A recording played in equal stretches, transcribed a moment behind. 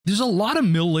there's a lot of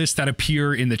mill lists that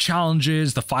appear in the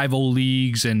challenges, the 5-0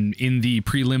 leagues, and in the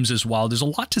prelims as well. There's a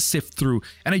lot to sift through,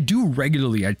 and I do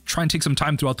regularly. I try and take some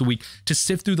time throughout the week to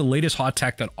sift through the latest hot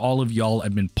tech that all of y'all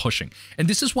have been pushing. And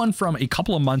this is one from a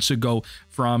couple of months ago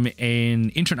from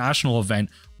an international event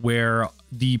where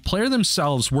the player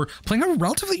themselves were playing a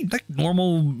relatively like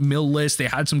normal mill list. They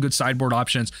had some good sideboard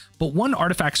options, but one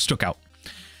artifact stuck out,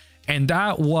 and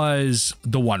that was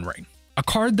the One Ring. A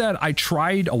card that I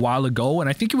tried a while ago, and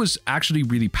I think it was actually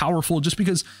really powerful just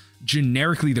because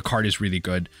generically the card is really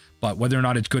good, but whether or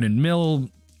not it's good in mill,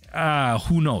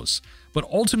 who knows. But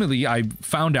ultimately, I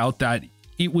found out that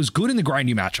it was good in the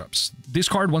grindy matchups. This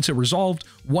card, once it resolved,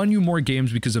 won you more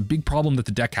games because a big problem that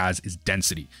the deck has is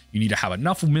density. You need to have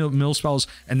enough mill spells,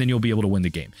 and then you'll be able to win the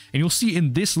game. And you'll see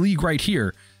in this league right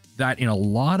here that in a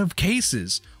lot of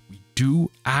cases, we do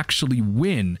actually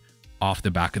win off the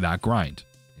back of that grind.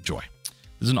 Enjoy.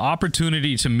 There's an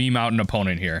opportunity to meme out an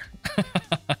opponent here.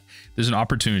 There's an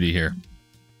opportunity here.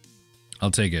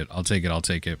 I'll take it. I'll take it. I'll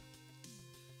take it.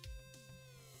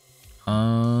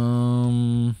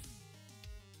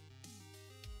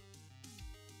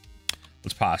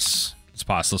 Let's pass. Let's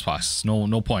pass. Let's pass.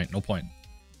 No point. No point.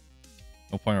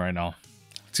 No point right now.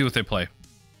 Let's see what they play.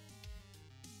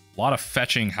 A lot of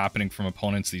fetching happening from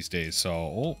opponents these days.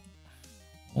 So,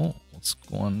 oh, what's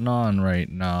going on right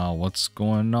now? What's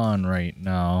going on right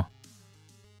now?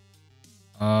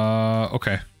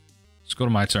 Okay. Let's go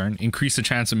to my turn. Increase the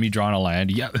chance of me drawing a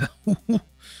land. Yeah.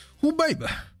 Ooh, baby.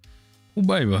 Ooh,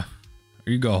 baby.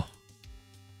 There you go.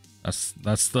 That's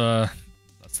the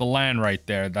land right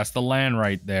there. That's the land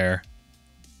right there.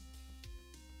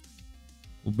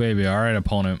 Ooh, baby. All right,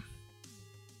 opponent.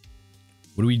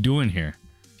 What are we doing here?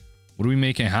 What are we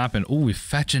making happen? Oh, we're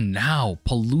fetching now.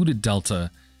 Polluted Delta.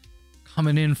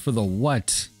 Coming in for the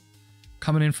what?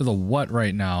 Coming in for the what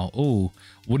right now? Oh,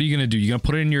 what are you gonna do? You gonna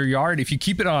put it in your yard? If you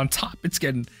keep it on top, it's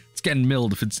getting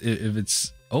milled. If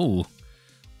it's oh,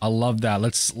 I love that.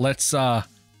 Let's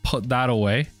put that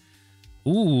away.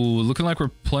 Ooh, looking like we're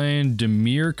playing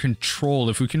Dimir control.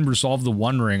 If we can resolve the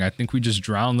One Ring, I think we just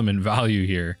drown them in value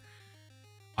here.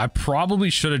 I probably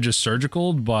should have just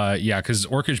surgicaled, but yeah, because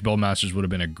Orcish Buildmasters would have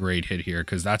been a great hit here,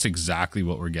 because that's exactly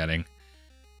what we're getting.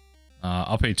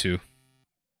 I'll pay 2.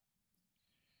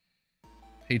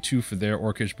 Pay 2 for their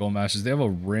Orcish Buildmasters. They have a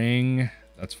ring.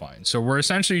 That's fine. So we're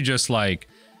essentially just like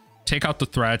take out the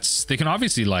threats. They can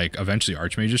obviously like eventually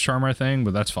Archmage's Charm our thing,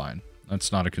 but that's fine.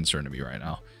 That's not a concern to me right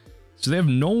now. So they have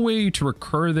no way to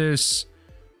recur this.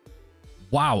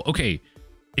 Wow. Okay.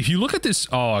 If you look at this,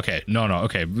 oh, okay. No,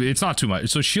 okay. It's not too much.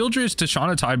 So Shieldredge,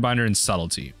 Tashana Tidebinder, and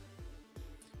Subtlety.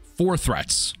 4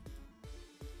 threats.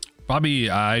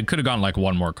 Probably, I could have gotten like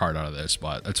one more card out of this,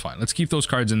 but that's fine. Let's keep those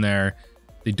cards in there.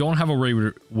 They don't have a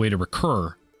way to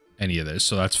recur any of this,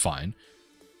 so that's fine.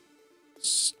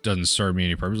 This doesn't serve me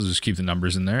any purpose. Let's just keep the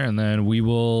numbers in there, and then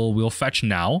we'll fetch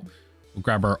now. We'll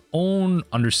grab our own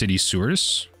Undercity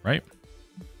Sewers, right?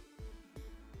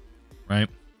 Right.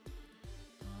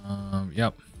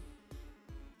 Yep.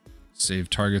 Save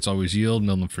targets, always yield,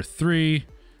 mill them for 3.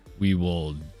 We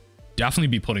will definitely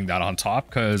be putting that on top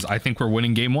because I think we're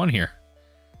winning game 1 here.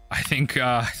 I think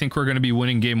we're going to be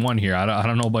winning game 1 here. I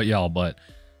don't know about y'all, but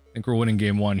I think we're winning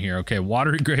game 1 here. Okay,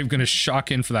 Watery Grave going to shock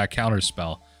in for that counter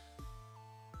spell.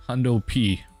 Hundo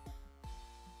P.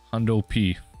 Hundo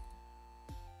P.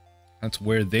 That's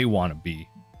where they want to be.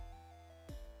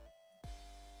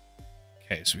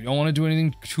 Okay, so we don't want to do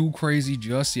anything too crazy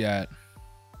just yet.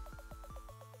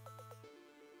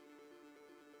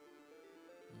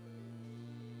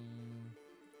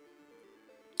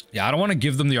 Yeah, I don't want to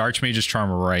give them the Archmage's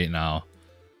Charm right now.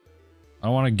 I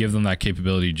don't want to give them that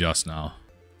capability just now.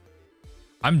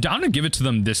 I'm down to give it to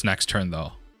them this next turn,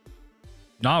 though.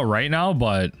 Not right now,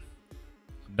 but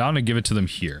I'm down to give it to them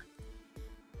here.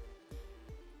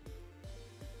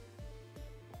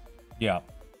 Yeah.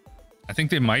 I think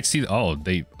they might see... Oh,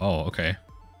 okay.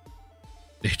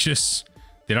 They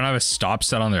don't have a stop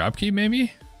set on their upkeep,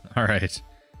 maybe? All right. It's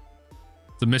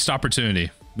a missed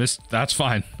opportunity. That's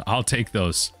fine. I'll take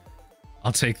those.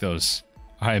 I'll take those.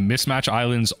 All right, mismatch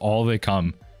islands, all they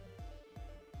come.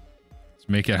 Let's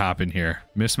make it happen here.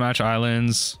 Mismatch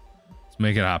islands. Let's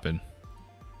make it happen.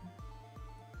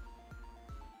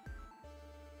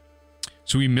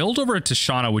 So we milled over at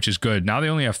Tashana, which is good. Now they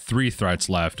only have 3 threats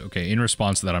left. Okay, in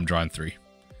response to that, I'm drawing 3.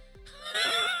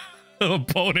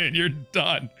 Opponent, you're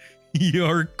done.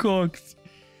 You're cooked.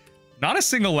 Not a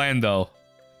single land, though,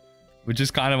 which is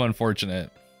kind of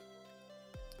unfortunate.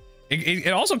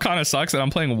 It also kind of sucks that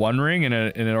I'm playing One Ring in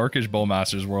an Orcish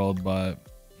Bowmaster's world, but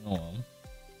oh well.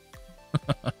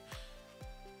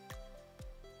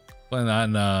 Playing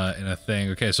that in a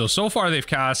thing. Okay, so far they've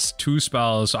cast 2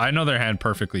 spells. So I know their hand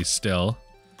perfectly still.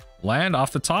 Land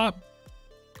off the top.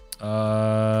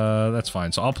 That's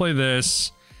fine. So I'll play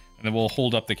this, and then we'll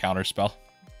hold up the counter spell.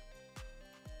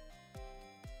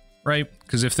 Right?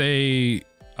 Because if they,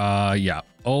 yeah.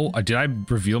 Oh, did I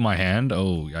reveal my hand?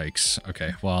 Oh, yikes.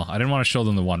 Okay, well, I didn't want to show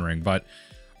them the One Ring, but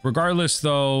regardless,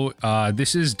 though,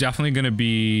 this is definitely going to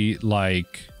be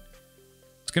like,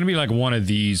 it's going to be like one of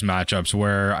these matchups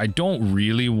where I don't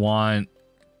really want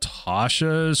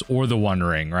Tasha's or the One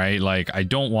Ring, right? Like, I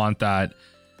don't want that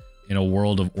in a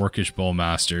world of Orcish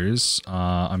Bowmasters.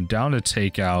 I'm down to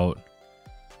take out,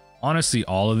 honestly,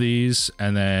 all of these,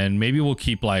 and then maybe we'll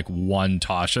keep like 1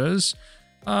 Tasha's.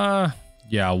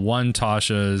 Yeah, 1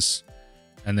 Tasha's,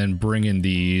 and then bring in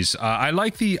these. I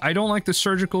don't like the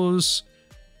Surgicals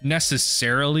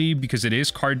necessarily because it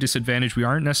is card disadvantage. We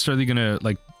aren't necessarily gonna,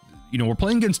 like, you know, we're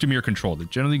playing against Dimir control. They're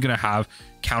generally gonna have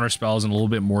counter spells and a little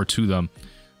bit more to them.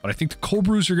 But I think the Cold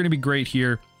Brews are gonna be great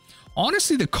here.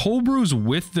 Honestly, the Cold Brews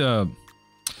with the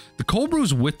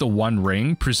One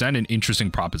Ring present an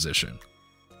interesting proposition.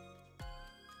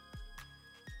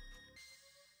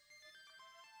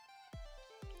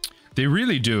 They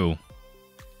really do.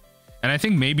 And I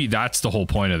think maybe that's the whole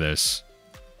point of this.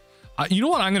 You know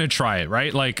what? I'm going to try it,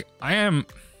 right? Like, I'm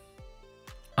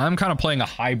kind of playing a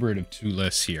hybrid of 2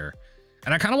 lists here.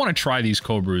 And I kind of want to try these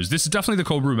Cold Brews. This is definitely the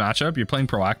Cold Brew matchup. You're playing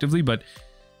proactively, but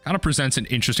kind of presents an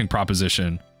interesting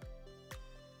proposition.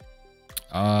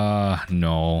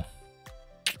 No.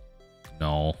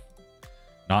 No.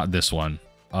 Not this one.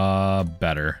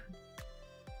 Better.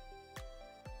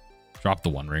 Drop the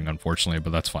One Ring, unfortunately,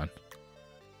 but that's fine.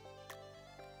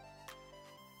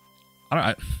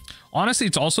 Honestly,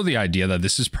 it's also the idea that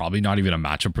this is probably not even a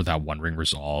matchup where that One Ring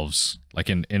resolves. Like,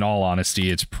 in all honesty,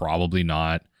 it's probably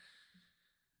not.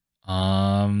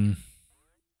 Wow,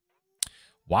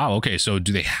 okay, so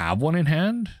do they have one in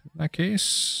hand in that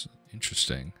case?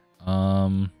 Interesting.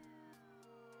 I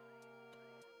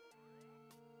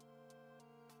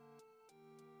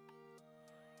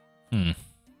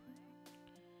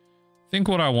think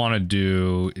what I want to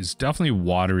do is definitely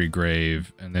Watery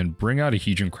Grave and then bring out a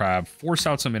Hedron Crab, force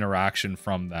out some interaction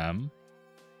from them,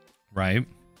 right?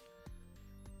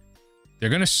 They're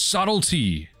gonna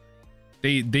Subtlety.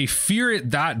 They fear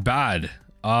it that bad.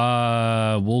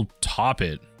 We'll top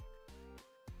it.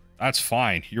 That's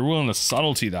fine. You're willing to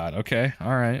Subtlety that. Okay,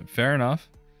 all right, fair enough.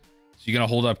 So you're gonna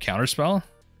hold up Counterspell?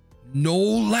 No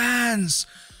lands!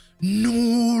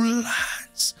 No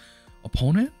lands!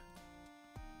 Opponent?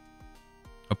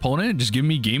 Opponent, just give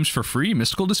me games for free?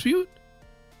 Mystical Dispute?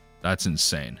 That's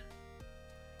insane.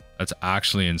 That's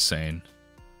actually insane.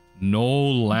 No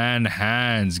land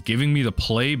hands, giving me the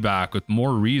playback with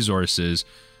more resources.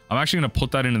 I'm actually going to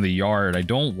put that into the yard. I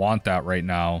don't want that right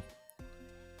now.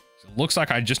 It looks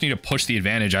like I just need to push the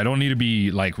advantage. I don't need to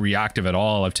be like reactive at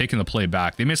all. I've taken the play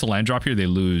back. They miss a land drop here, they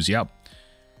lose. Yep.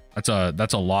 That's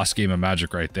a lost game of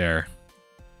Magic right there.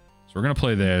 So we're going to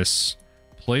play this,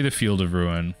 play the Field of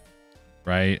Ruin.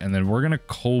 Right, and then we're gonna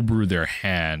cold brew their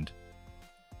hand.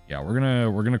 Yeah, we're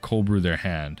gonna cold brew their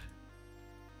hand.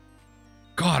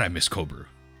 God, I miss cold brew.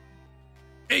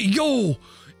 Hey yo,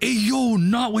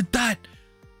 not with that,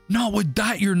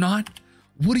 you're not.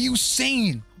 What are you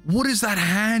saying? What is that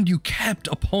hand you kept,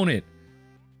 opponent?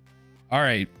 All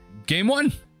right, game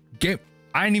 1.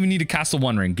 I didn't even need to cast the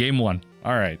One Ring. Game 1.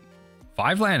 All right,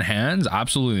 5 land hands?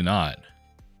 Absolutely not.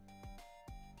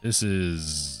 This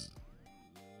is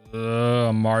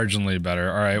marginally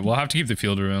better. All right, we'll have to keep the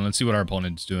Field of Ruin. Let's see what our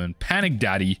opponent's doing. Panic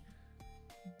Daddy.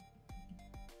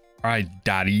 All right,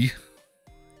 Daddy.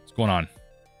 What's going on?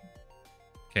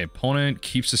 Okay, opponent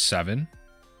keeps a 7.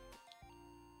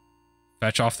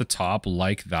 Fetch off the top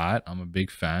like that. I'm a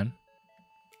big fan.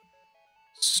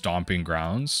 Stomping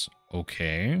Grounds.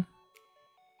 Okay.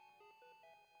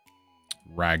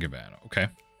 Ragavan. Okay.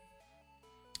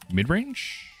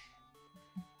 Mid-range?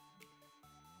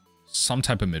 Some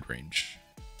type of mid-range.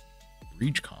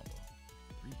 Reach combo.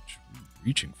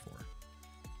 Reaching for.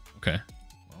 Okay.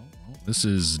 Well, this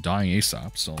is dying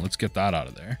ASAP, so let's get that out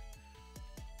of there.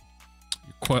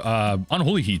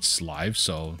 Unholy Heat's live,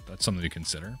 so that's something to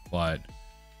consider, but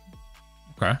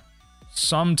okay.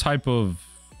 Some type of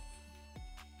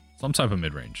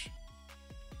mid-range.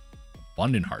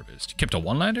 Abundant Harvest. You kept a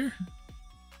 1-lander?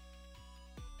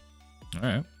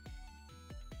 Alright.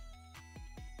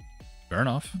 Fair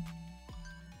enough.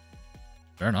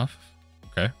 Fair enough.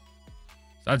 Okay. So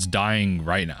that's dying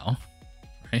right now.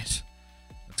 Right?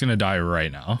 That's gonna die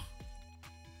right now.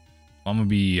 I'm gonna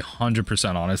be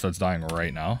 100% honest, that's dying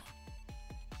right now.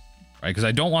 Right? Because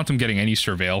I don't want them getting any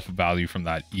surveil value from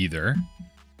that either.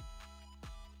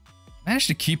 Managed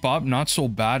to keep up. Not so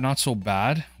bad, not so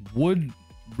bad. Would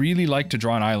really like to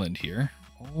draw an island here.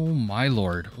 Oh my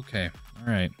lord. Okay,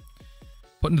 all right.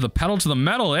 Putting the pedal to the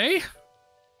metal, eh?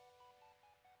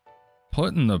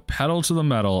 Putting the pedal to the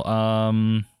metal.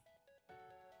 I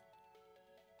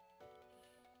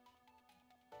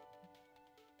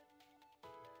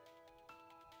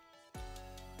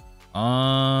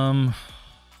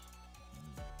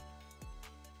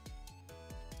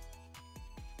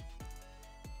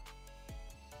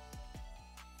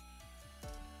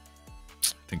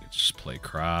think it's just play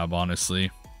crab, honestly.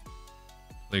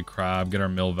 Play crab, get our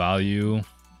mill value.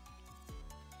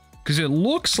 Because it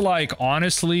looks like,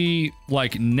 honestly,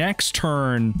 like next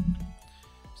turn,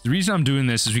 the reason I'm doing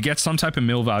this is we get some type of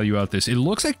mill value out this. It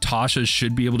looks like Tasha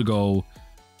should be able to go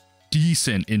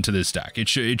decent into this deck. It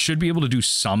should be able to do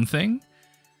something.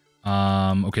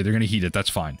 Okay, they're gonna heat it. That's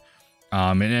fine.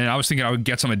 And I was thinking I would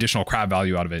get some additional crab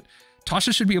value out of it.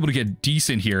 Tasha should be able to get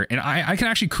decent here, and I can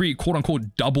actually create quote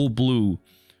unquote double blue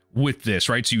with this,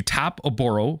 right? So you tap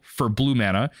Oboro for blue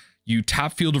mana, you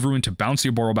tap Field of Ruin to bounce the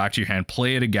Oboro back to your hand,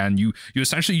 play it again. You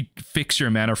essentially fix your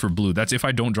mana for blue. That's if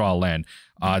I don't draw a land.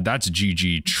 That's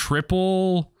GG.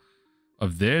 Triple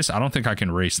of this. I don't think I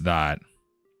can race that.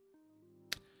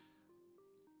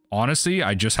 Honestly,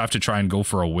 I just have to try and go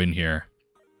for a win here.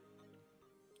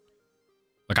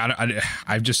 Like,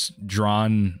 I've just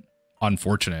drawn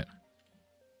unfortunate.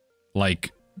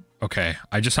 Like, okay,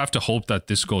 I just have to hope that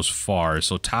this goes far.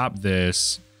 So tap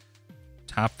this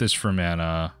for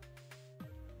mana.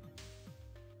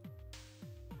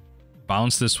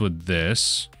 Bounce this with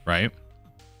this, right?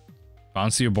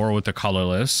 Bounce the Oboro with the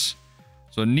colorless.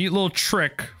 So a neat little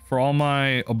trick for all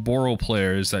my Oboro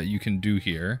players that you can do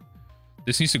here.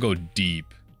 This needs to go deep.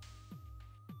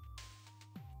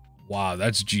 Wow,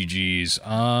 that's GG's.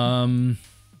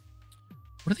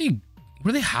 What do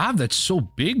they have that's so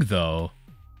big though?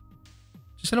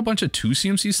 Just had a bunch of 2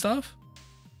 CMC stuff?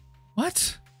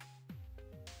 What?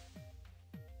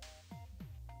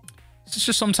 This is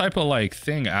just some type of like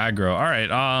thing aggro. All right,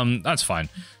 that's fine.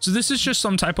 So this is just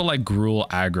some type of like Gruul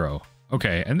aggro.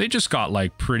 Okay, and they just got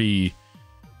like pretty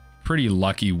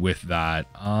lucky with that.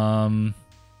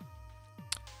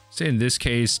 Say in this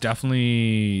case,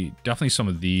 definitely some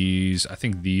of these. I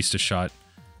think these to shut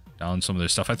down some of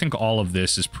this stuff. I think all of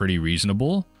this is pretty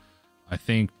reasonable. I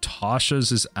think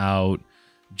Tasha's is out.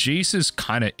 Jace is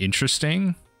kind of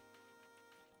interesting.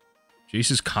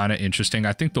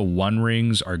 I think the One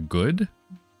Rings are good.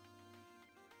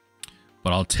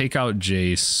 But I'll take out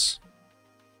Jace.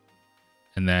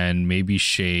 And then maybe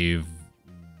shave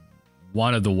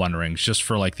one of the One Rings just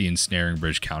for like the Ensnaring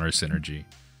Bridge counter synergy.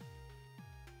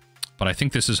 But I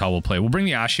think this is how we'll play. We'll bring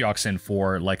the Ashioks in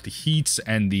for like the heats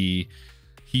and the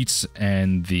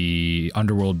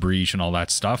Underworld Breach and all that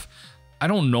stuff. I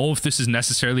don't know if this is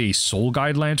necessarily a Soul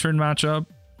Guide Lantern matchup.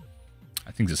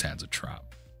 I think this hand's a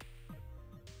trap.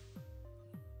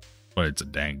 But it's a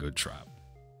dang good trap.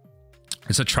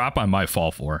 It's a trap I might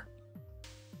fall for.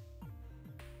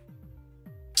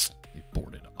 They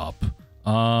boarded up.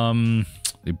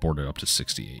 They boarded up to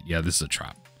 68. Yeah, this is a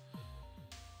trap.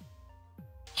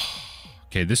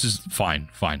 Okay, this is fine.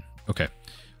 Okay.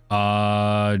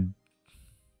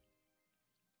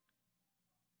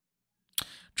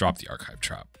 Drop the Archive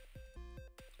Trap.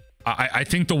 I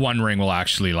think the One Ring will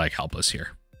actually like help us here.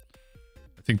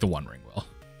 I think the One Ring will.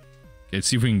 Okay, let's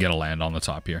see if we can get a land on the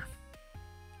top here.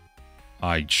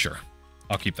 Sure.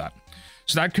 I'll keep that.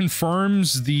 So that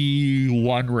confirms the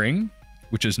One Ring,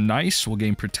 which is nice. We'll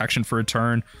gain protection for a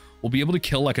turn. We'll be able to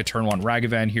kill like a turn 1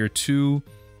 Ragavan here too.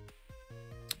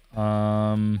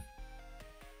 I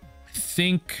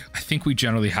think we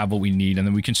generally have what we need, and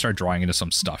then we can start drawing into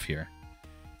some stuff here.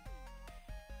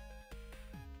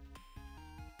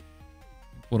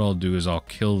 What I'll do is I'll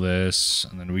kill this,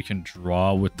 and then we can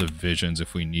draw with the visions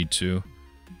if we need to.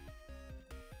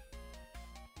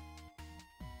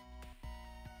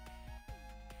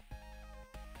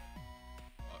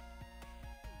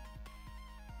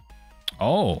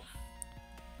 Oh.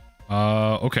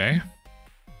 Okay.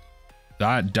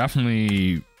 That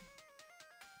definitely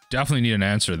need an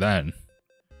answer then.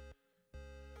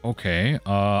 Okay,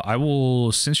 I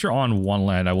will, since you're on 1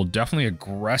 land, I will definitely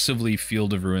aggressively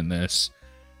Field of Ruin this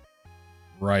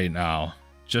right now.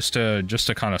 Just to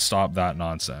kind of stop that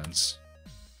nonsense.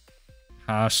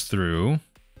 Pass through.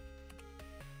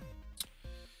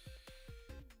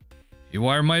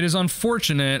 Haywire Might is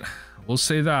unfortunate, we'll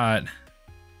say that.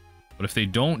 But if they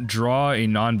don't draw a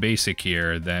non-basic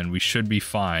here, then we should be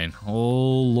fine.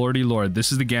 Oh lordy lord,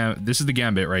 this is the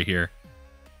gambit right here.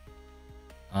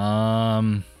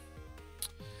 Yeah,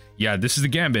 this is the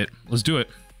gambit. Let's do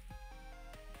it.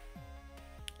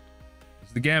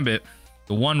 Here's the gambit.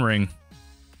 The One Ring.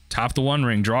 Tap the One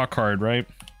Ring. Draw a card, right?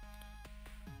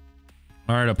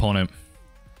 All right, opponent.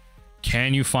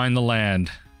 Can you find the land?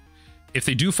 If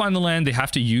they do find the land, they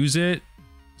have to use it.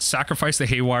 Sacrifice the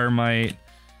Haywire Mite.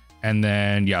 And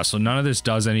then, yeah, so none of this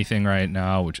does anything right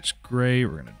now, which is great.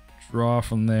 We're going to draw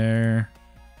from there.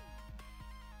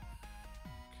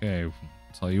 Okay,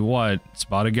 tell you what, it's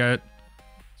about to get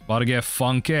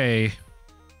funky.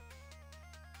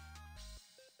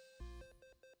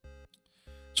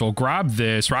 So I'll grab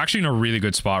this. We're actually in a really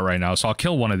good spot right now, so I'll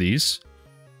kill one of these.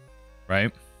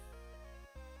 Right?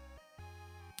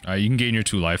 You can gain your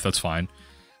 2 life, that's fine.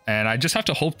 And I just have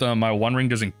to hope that my One Ring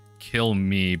doesn't kill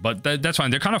me, but that's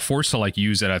fine. They're kind of forced to like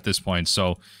use it at this point,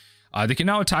 so they can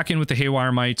now attack in with the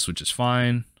Haywire Mites, which is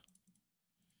fine.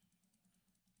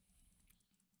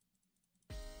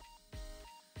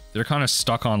 They're kind of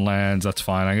stuck on lands, that's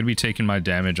fine. I'm gonna be taking my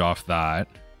damage off that.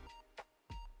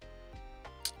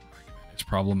 It's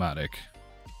problematic.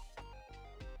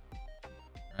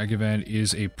 Ragavan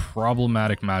is a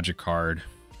problematic Magic card.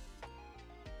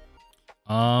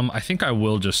 I think I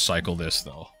will just cycle this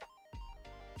though.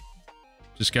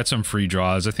 Just get some free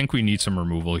draws. I think we need some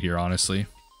removal here, honestly.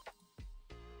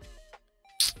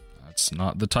 That's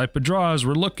not the type of draws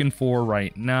we're looking for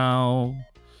right now.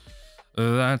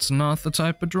 That's not the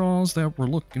type of draws that we're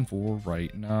looking for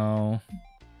right now.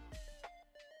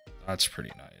 That's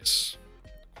pretty nice.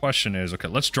 Question is, okay,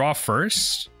 let's draw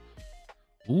first.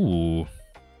 Ooh.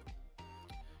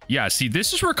 Yeah, see,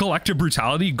 this is where Collective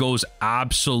Brutality goes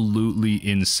absolutely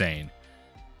insane.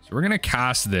 So we're going to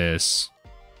cast this.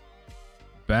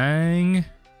 Bang.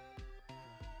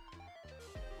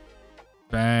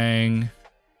 Bang.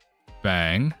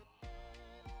 Bang.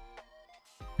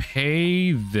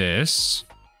 Pay this.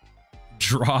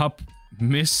 Drop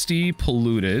Misty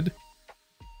Polluted.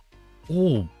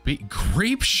 Oh,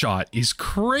 Grape Shot is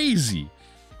crazy.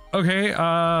 Okay,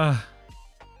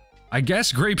 I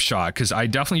guess Grape Shot, because I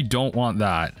definitely don't want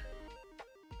that.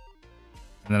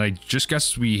 And then I just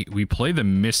guess we play the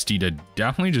Misty to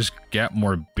definitely just get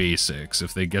more basics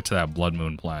if they get to that Blood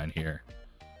Moon plan here.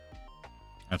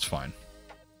 That's fine.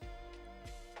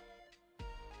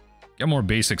 Get more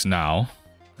basics now.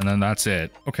 And then that's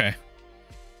it. Okay.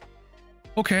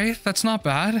 Okay, that's not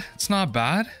bad. It's not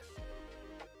bad.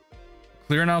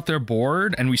 Clearing out their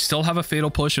board, and we still have a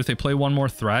Fatal Push if they play one more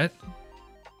threat.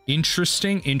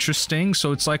 Interesting, interesting.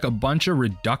 So it's like a bunch of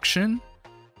reduction.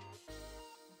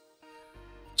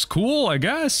 It's cool, I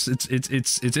guess.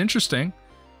 It's interesting.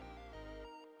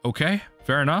 Okay,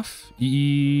 fair enough.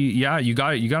 Yeah, you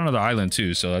got another island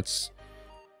too, so that's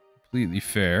completely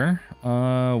fair.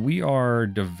 We are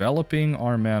developing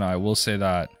our mana, I will say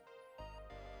that.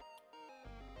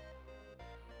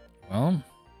 Well,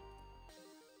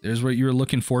 there's what you were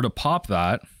looking for to pop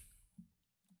that.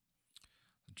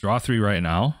 Draw 3 right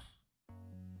now.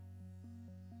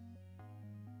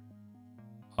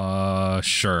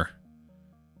 Sure.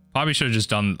 Probably should have just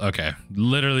done, okay.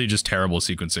 Literally just terrible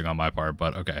sequencing on my part,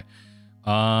 but okay.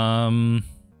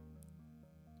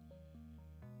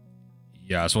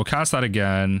 Yeah, so we'll cast that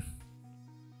again.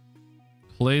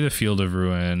 Play the Field of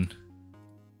Ruin.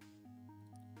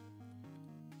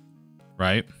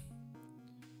 Right?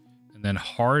 And then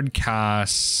hard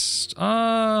cast.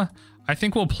 I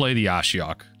think we'll play the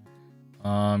Ashiok.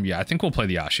 Yeah, I think we'll play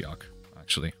the Ashiok,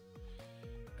 actually.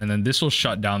 And then this will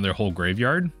shut down their whole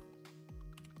graveyard.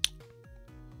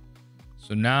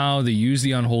 So now they use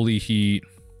the Unholy Heat.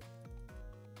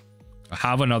 I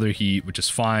have another Heat, which is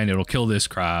fine. It'll kill this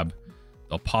crab.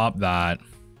 They'll pop that.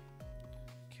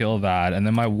 Kill that. And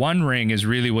then my One Ring is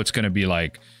really what's going to be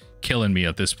like killing me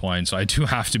at this point. So I do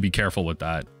have to be careful with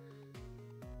that.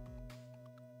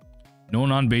 No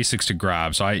non-basics to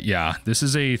grab. So yeah, this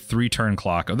is a 3-turn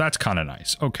clock. Oh, that's kind of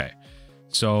nice. Okay.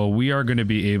 So we are going to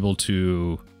be able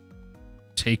to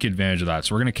take advantage of that.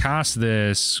 So we're going to cast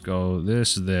this, go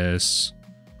this,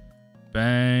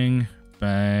 bang,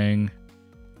 bang,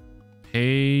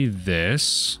 pay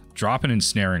this, drop an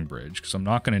Ensnaring Bridge, because I'm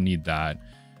not going to need that.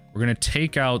 We're going to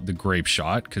take out the Grape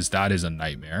Shot, because that is a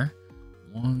nightmare.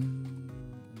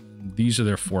 These are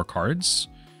their 4 cards.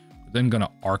 We're then going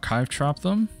to Archive Trap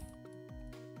them.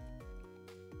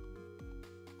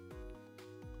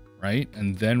 Right?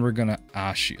 And then we're going to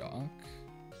Ashiok.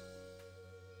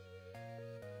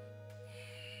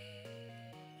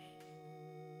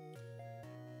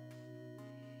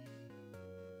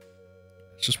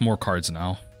 It's just more cards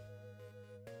now.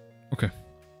 Okay.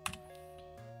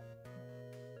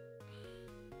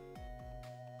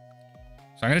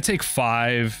 So I'm going to take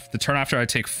 5. The turn after I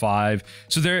take 5.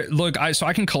 So there, look, so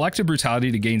I can Collective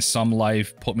Brutality to gain some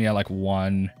life, put me at like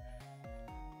 1.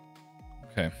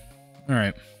 Okay. All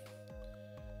right.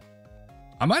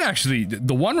 I might actually,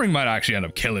 the One Ring might actually end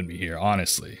up killing me here,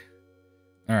 honestly.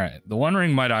 All right. The One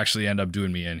Ring might actually end up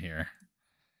doing me in here.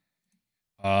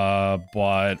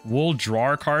 But we'll draw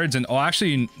our cards and, oh,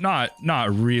 actually not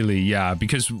really. Yeah,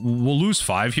 because we'll lose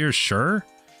 5 here. Sure.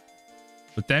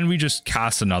 But then we just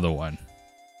cast another one.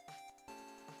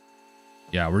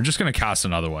 Yeah, we're just going to cast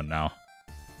another one now.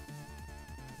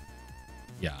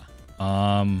 Yeah.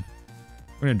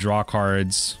 We're going to draw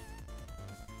cards.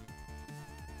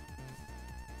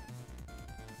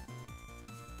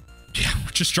 Yeah,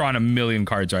 we're just drawing a million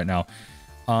cards right now.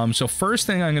 So first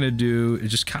thing I'm going to do is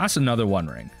just cast another One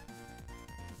Ring.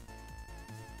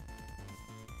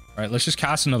 All right, let's just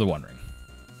cast another One Ring.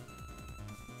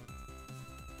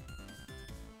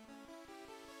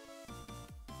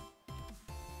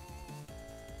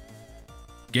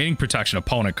 Gaining protection,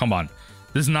 opponent, come on.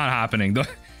 This is not happening. The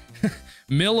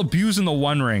Mill abusing the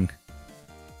One Ring.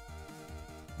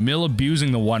 Mill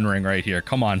abusing the One Ring right here.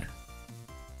 Come on.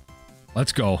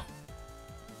 Let's go.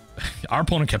 Our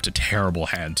opponent kept a terrible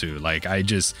hand too. Like,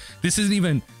 this is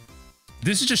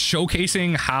just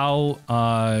showcasing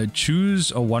how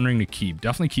choose a One Ring to keep.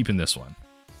 Definitely keeping this one.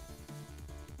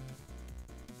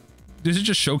 This is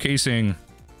just showcasing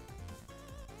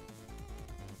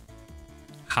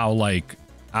how, like,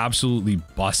 absolutely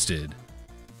busted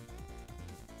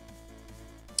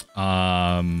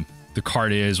the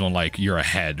card is when, like, you're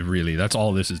ahead. Really, that's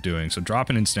all this is doing. So drop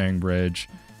an Ensnaring Bridge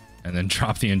and then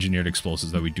drop the Engineered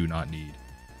Explosives that we do not need.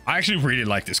 I actually really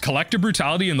like this. Collective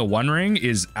Brutality in the One Ring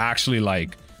is actually,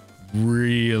 like,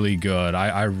 really good.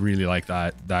 I really like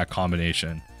that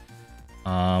combination.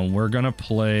 We're gonna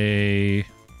play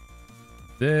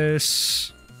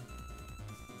this,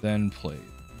 then play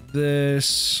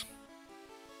this,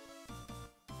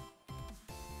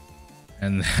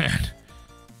 and then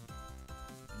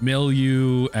mill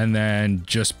you, and then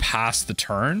just pass the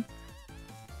turn.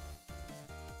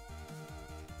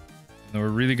 And we're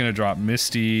really gonna drop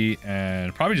Misty,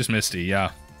 and probably just Misty,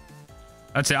 yeah.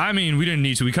 I'd say, I mean, we didn't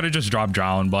need to. We could have just dropped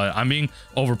Drown, but I'm being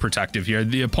overprotective here.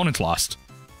 The opponent's lost.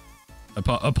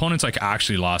 Opponent's, like,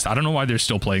 actually lost. I don't know why they're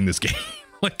still playing this game.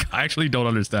 Like, I actually don't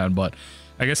understand, but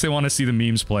I guess they want to see the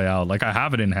memes play out. Like, I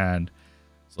have it in hand.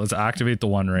 So let's activate the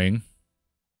One Ring.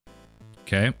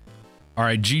 Okay. All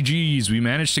right, GG's. We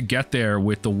managed to get there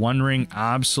with the One Ring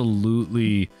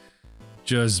absolutely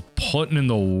just putting in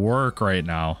the work right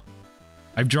now.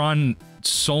 I've drawn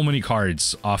so many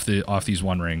cards off these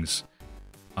One Rings.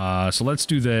 So let's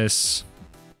do this.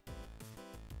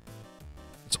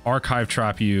 Let's Archive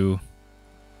Trap you.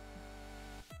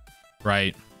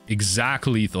 Right. Exact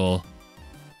lethal.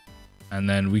 And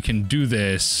then we can do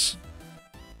this.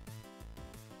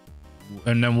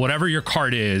 And then whatever your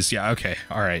card is. Yeah, okay.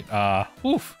 All right.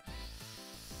 Oof.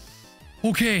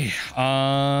 Okay.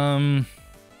 Okay,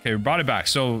 we brought it back.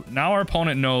 So now our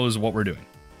opponent knows what we're doing,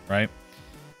 right?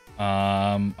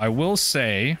 I will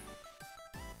say,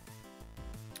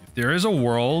 if there is a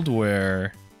world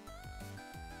where,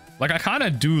 like, I kind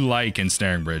of do like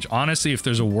Ensnaring Bridge. Honestly, if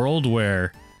there's a world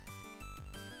where,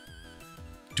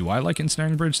 do I like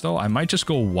Ensnaring Bridge though? I might just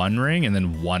go One Ring and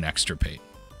then one Extirpate.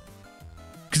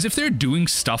 Because if they're doing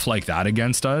stuff like that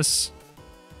against us,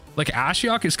 like,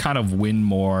 Ashiok is kind of win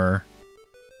more,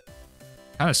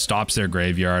 kind of stops their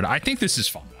graveyard. I think this is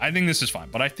fun. I think this is fine,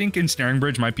 but I think Ensnaring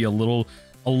Bridge might be a little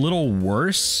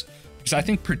worse, because I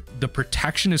think the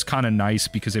protection is kind of nice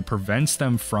because it prevents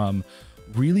them from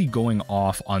really going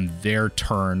off on their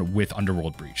turn with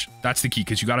Underworld Breach. That's the key,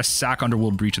 because you got to sack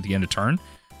Underworld Breach at the end of turn.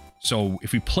 So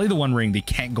if we play the One Ring, they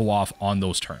can't go off on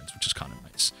those turns, which is kind of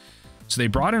nice. So they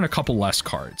brought in a couple less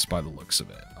cards by the looks of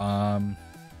it.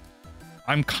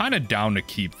 I'm kind of down to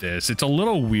keep this. It's a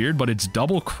little weird, but it's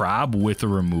double crab with a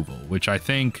removal, which I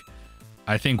think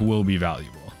will be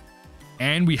valuable.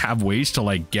 And we have ways to,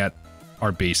 like, get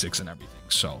our basics and everything.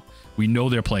 So we know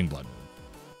they're playing Blood Moon.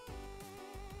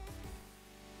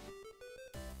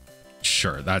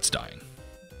 Sure, that's dying.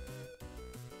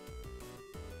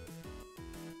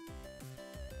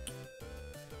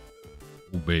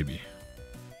 Oh, baby.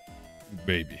 Oh,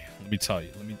 baby. Let me tell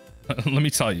you. Let me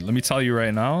tell you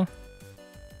right now.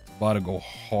 It's about to go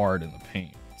hard in the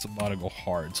paint. It's about to go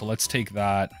hard. So let's take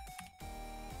that.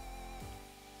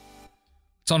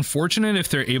 It's unfortunate if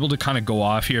they're able to kind of go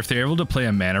off here. If they're able to play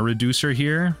a mana reducer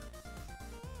here.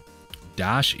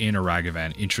 Dash in a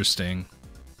Ragavan. Interesting.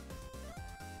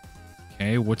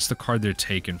 Okay, what's the card they're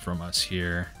taking from us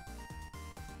here?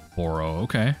 Oboro.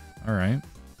 Okay, all right.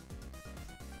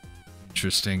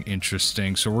 Interesting,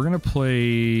 interesting. So we're going to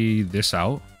play this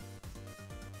out.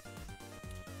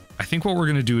 think what we're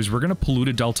going to do is we're going to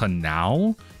Polluted Delta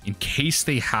now in case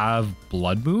they have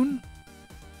Blood Moon.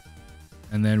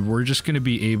 And then we're just going to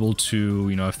be able to,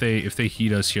 you know, if they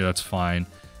heat us here, that's fine.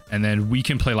 And then we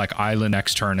can play like Island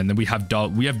next turn. And then we have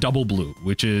double blue,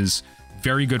 which is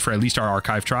very good for at least our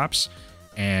archive traps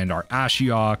and our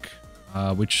Ashiok,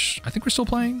 which I think we're still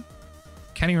playing.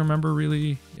 Can't even remember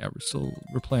really. Yeah,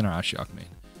 we're playing our Ashiok main.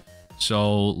 So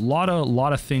a lot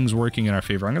of things working in our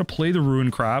favor. I'm going to play the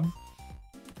Ruin Crab.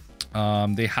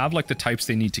 They have like the types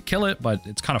they need to kill it, but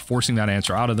it's kind of forcing that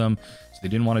answer out of them. So they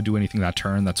didn't want to do anything that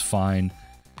turn. That's fine.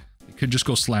 They could just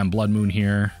go slam Blood Moon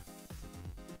here.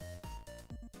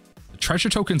 The treasure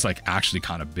token's like actually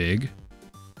kind of big.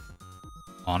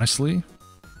 Honestly.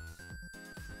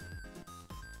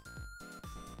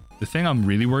 The thing I'm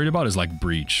really worried about is like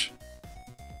Breach.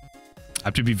 I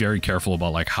have to be very careful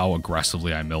about like how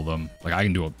aggressively I mill them. Like I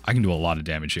can do a lot of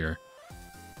damage here.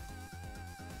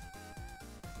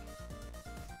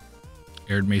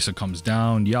 Arid Mesa comes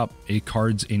down. Yup, 8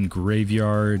 cards in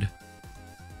graveyard.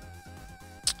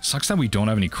 Sucks that we don't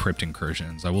have any Crypt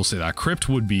incursions. I will say that Crypt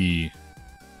would be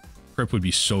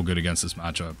so good against this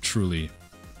matchup, truly.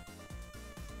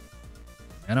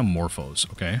 And a Morphos,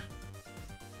 okay.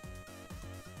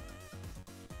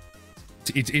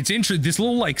 It's interesting. This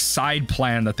little like side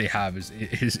plan that they have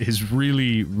is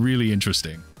really, really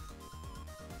interesting.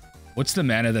 What's the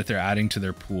mana that they're adding to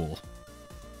their pool?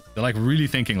 They're like really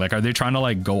thinking, like, are they trying to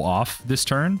like go off this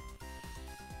turn?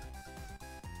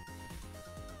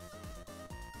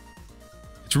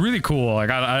 It's really cool. Like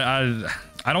I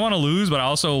don't want to lose, but I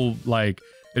also like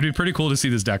it'd be pretty cool to see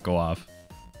this deck go off.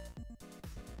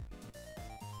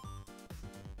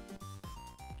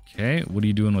 Okay, what are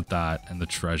you doing with that and the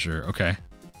treasure? Okay.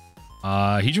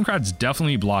 Hedron Crab's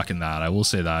definitely blocking that. I will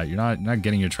say that. You're not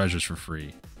getting your treasures for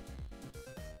free.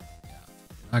 Yeah,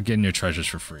 you're not getting your treasures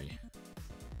for free.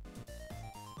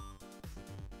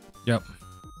 Yep.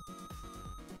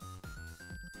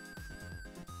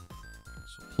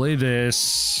 So play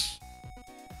this.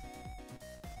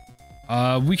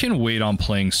 We can wait on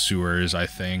playing Sewers, I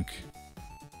think.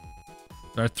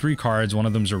 There are 3 cards. One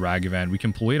of them's a Ragavan. We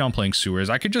can wait on playing Sewers.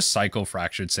 I could just cycle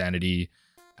Fractured Sanity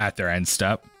at their end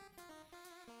step.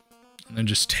 And then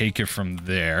just take it from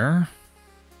there.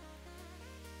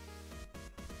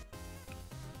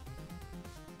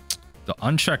 The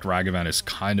unchecked Ragavan is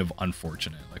kind of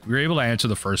unfortunate. Like we were able to answer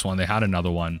the first one. They had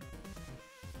another one.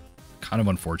 Kind of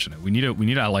unfortunate. We need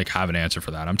to like have an answer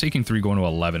for that. I'm taking 3 going to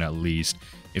 11 at least.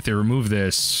 If they remove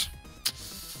this...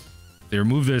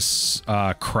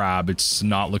 crab, it's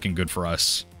not looking good for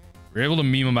us. We're able to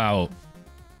meme them out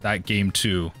that game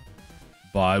too,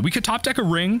 but we could top deck a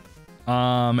ring,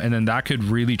 and then that could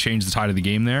really change the tide of the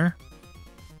game there.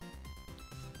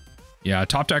 Yeah,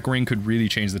 top deck ring could really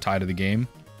change the tide of the game,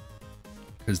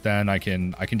 because then I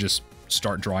can just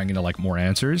start drawing into like more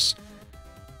answers.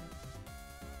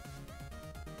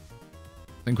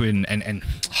 I think we and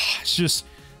it's just.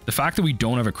 The fact that we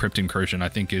don't have a Crypt incursion, I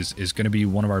think, is going to be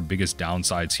one of our biggest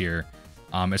downsides here,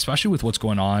 especially with what's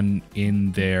going on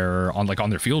in their on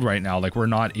their field right now. Like we're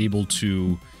not able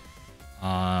to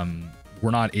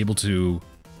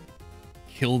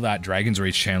kill that Dragon's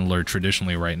Rage Channeler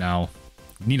traditionally right now.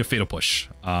 We need a Fatal Push,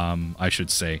 I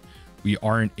should say. We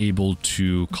aren't able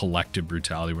to Collective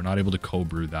Brutality. We're not able to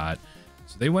co-brew that.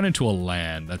 So they went into a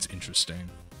land. That's interesting.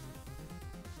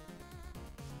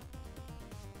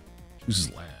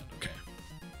 Chooses land.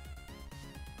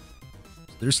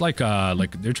 There's like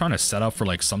they're trying to set up for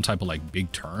like some type of like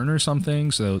big turn or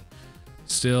something. So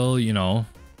still, you know,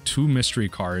 2 mystery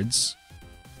cards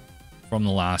from the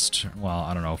last, well,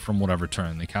 I don't know, from whatever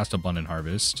turn. They cast Abundant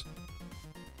Harvest.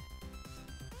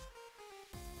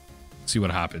 Let's see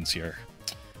what happens here.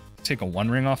 Take a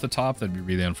 1 ring off the top. That'd be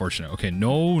really unfortunate. Okay,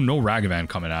 no Ragavan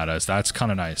coming at us. That's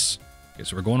kind of nice. Okay,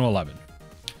 so we're going to 11.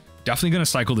 Definitely going to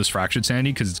cycle this Fractured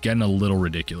Sanity because it's getting a little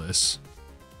ridiculous.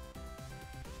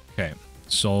 Okay.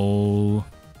 So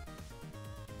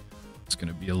it's going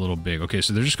to be a little big. Okay,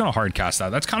 so they're just going to hard cast that.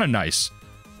 That's kind of nice.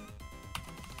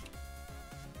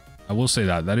 I will say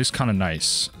that. That is kind of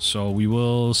nice. So we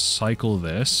will cycle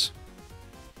this.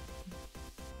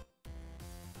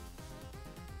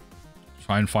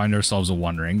 Try and find ourselves a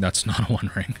 1 ring. That's not a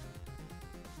 1 ring.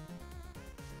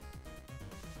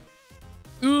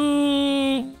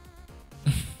 Ooh.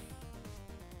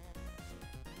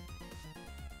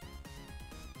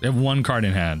 They have 1 card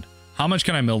in hand. How much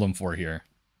can I mill them for here?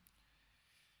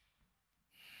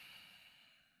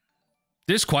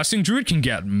 This Questing Druid can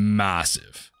get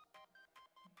massive.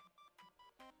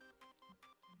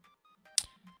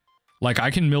 Like, I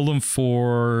can mill them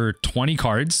for 20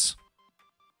 cards.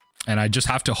 And I just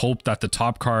have to hope that the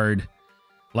top card,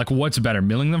 like, what's better,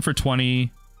 milling them for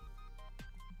 20?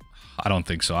 I don't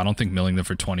think so. I don't think milling them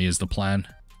for 20 is the plan.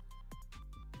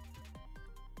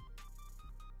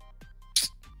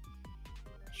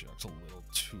 Ashiok's a little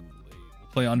too late.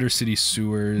 We'll play Undercity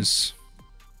Sewers.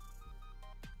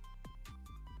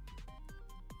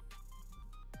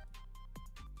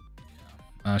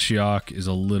 Ashiok is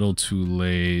a little too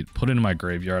late. Put it in my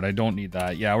graveyard. I don't need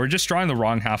that. Yeah, we're just drawing the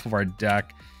wrong half of our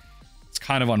deck. It's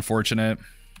kind of unfortunate.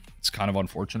 It's kind of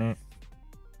unfortunate.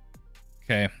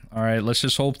 Okay, all right. Let's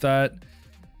just hope that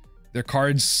their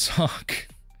cards suck.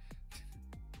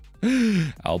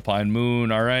 Alpine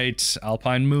Moon. All right,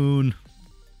 Alpine Moon.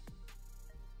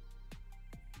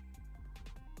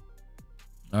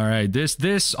 All right,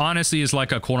 this honestly is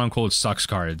like a quote-unquote sucks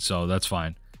card, so that's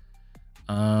fine.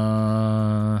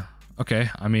 Okay,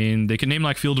 I mean, they can name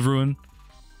like Field of Ruin,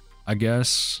 I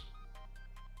guess.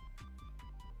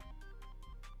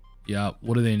 Yeah,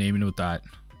 what are they naming with that?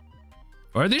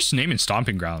 Or are they just naming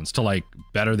Stomping Grounds to like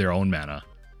better their own mana?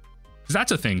 Because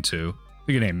that's a thing too.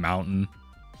 They can name Mountain,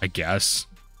 I guess.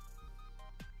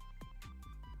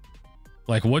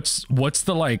 Like, what's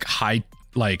the like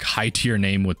high tier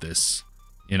name with this?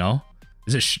 You know,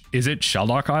 is it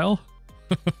Shelldock Isle?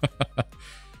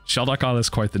 Shelldock Isle is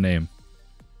quite the name.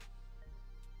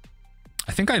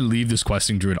 I think I leave this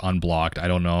Questing Druid unblocked. I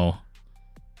don't know.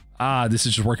 Ah, this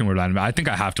is just working with anime. I think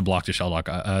I have to block the Shelldock,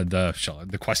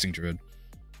 the Questing Druid.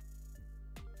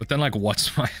 But then, like,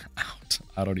 what's my out?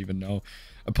 I don't even know.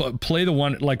 Play the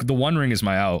one, like, the One Ring is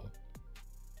my out.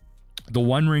 The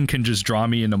One Ring can just draw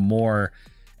me into more.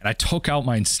 And I took out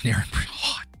my Ensnaring Bridge.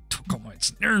 Oh, I took out my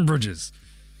Ensnaring Bridges.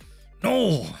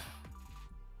 No!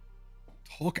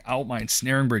 Took out my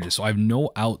Ensnaring Bridges, so I have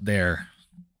no out there.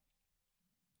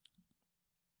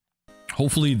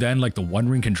 Hopefully then, like, the One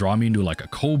Ring can draw me into, like, a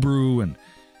Cobru, and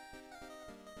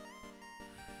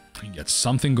I can get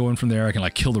something going from there. I can,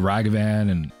 like, kill the Ragavan,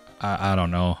 and I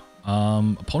don't know.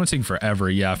 Opponent taking forever.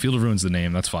 Yeah, Field of Ruin's the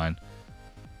name. That's fine.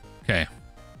 Okay.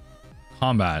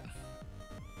 Combat.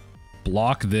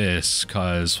 Block this,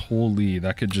 because, holy,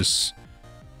 that could just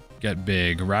get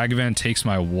big. Ragavan takes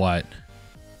my what?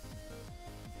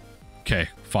 Okay,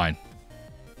 fine.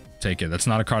 Take it. That's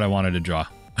not a card I wanted to draw.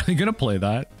 Are they gonna play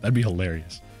that? That'd be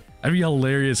hilarious. That'd be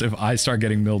hilarious if I start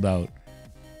getting milled out.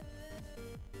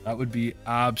 That would be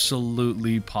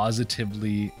absolutely,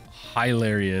 positively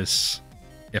hilarious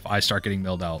if I start getting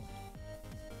milled out.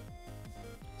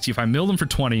 See, if I mill them for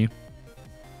 20,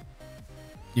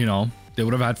 you know, they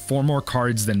would have had 4 more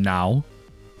cards than now,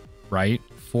 right?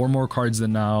 4 more cards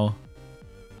than now.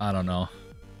 I don't know.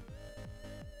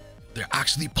 They're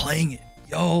actually playing it.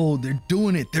 Yo, they're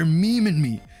doing it. They're memeing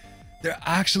me. They're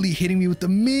actually hitting me with the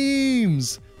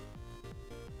memes.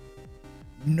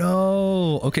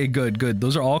 No. Okay, good, good.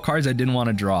 Those are all cards I didn't want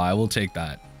to draw. I will take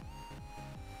that.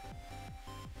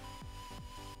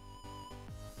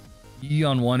 E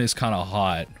on 1 is kind of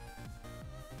hot.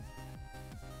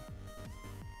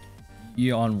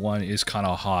 E on 1 is kind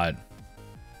of hot.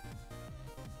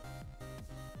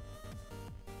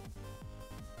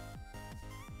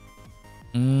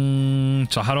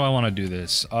 So how do I want to do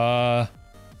this?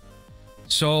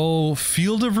 So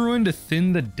Field of Ruin to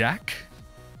thin the deck.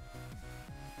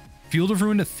 Field of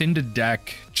Ruin to thin the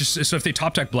deck. Just so if they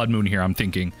top deck Blood Moon here, I'm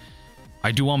thinking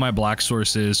I do want my black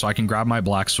sources, so I can grab my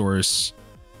black source,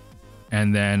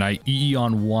 and then I EE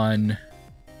on 1.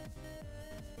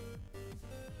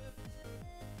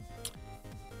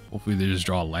 Hopefully they just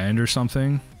draw a land or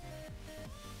something.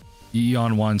 EE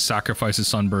on 1, sacrifices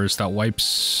Sunburst. That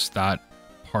wipes that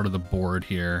part of the board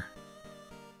here.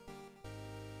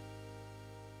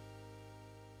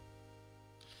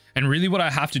 And really what I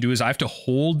have to do is I have to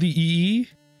hold the EE,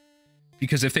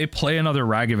 because if they play another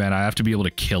Ragavan, I have to be able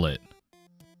to kill it.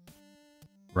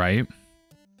 Right?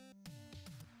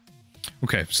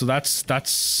 Okay, so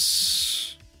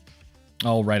that's...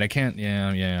 Oh, right, I can't...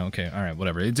 Yeah, okay, alright,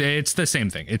 whatever. It's the same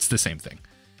thing. It's the same thing.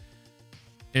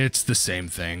 It's the same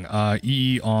thing.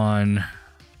 E on...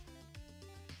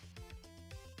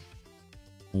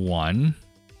 1.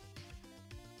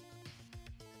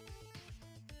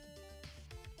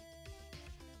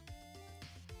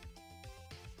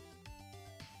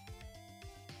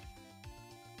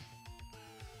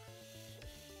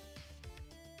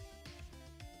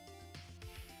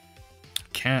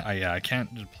 I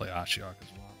can't just play Ashiok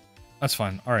as well. That's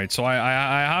fine. All right, so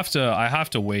I have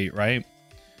to wait, right?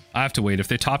 I have to wait. If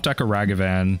they top deck a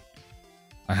Ragavan,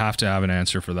 I have to have an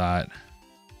answer for that.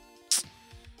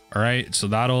 All right, so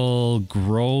that'll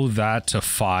grow that to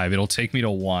 5. It'll take me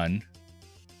to 1.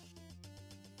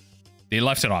 They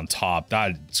left it on top.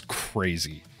 That's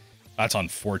crazy. That's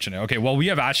unfortunate. Okay, well, we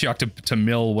have Ashiok to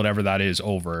mill whatever that is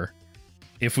over.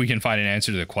 If we can find an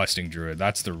answer to the questing druid.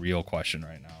 That's the real question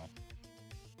right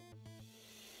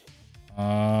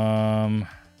now.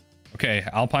 Okay,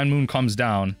 Alpine Moon comes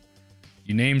down.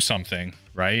 You name something,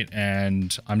 right?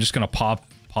 And I'm just gonna pop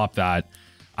that.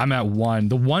 I'm at 1.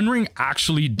 The One Ring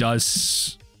actually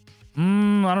does... I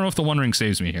don't know if the One Ring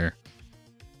saves me here.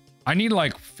 I need,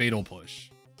 like, Fatal Push.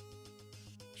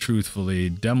 Truthfully,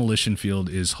 Demolition Field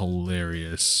is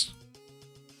hilarious.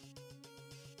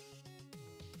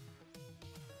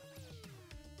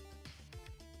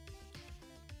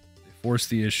 They force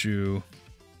the issue.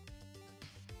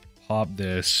 Pop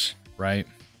this, right?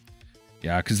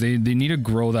 Yeah, because they need to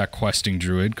grow that questing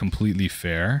druid. Completely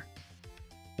fair.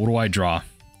 What do I draw?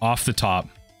 Off the top.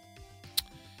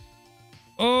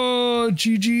 Oh,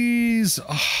 GG's.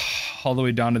 Oh, all the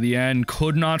way down to the end.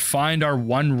 Could not find our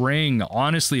One Ring.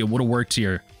 Honestly, it would have worked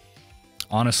here.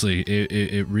 Honestly,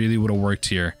 it really would have worked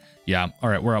here. Yeah, all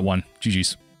right, we're at 1.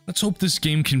 GG's. Let's hope this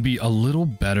game can be a little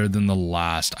better than the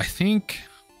last. I think...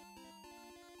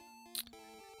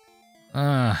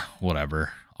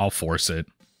 whatever. I'll force it.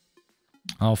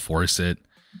 I'll force it.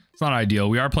 It's not ideal.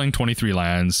 We are playing 23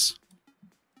 lands.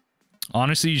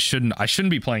 Honestly, I shouldn't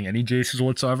be playing any Jaces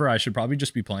whatsoever. I should probably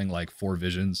just be playing like 4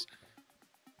 Visions.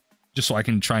 Just so I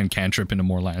can try and cantrip into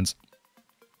more lands.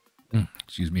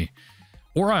 Excuse me.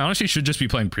 Or I honestly should just be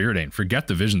playing Preordain. Forget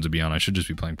the Vision, to be honest. I should just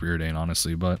be playing Preordain,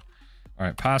 honestly. But all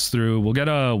right, pass through. We'll get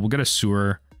a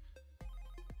sewer.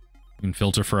 We can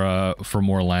filter for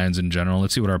more lands in general.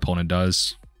 Let's see what our opponent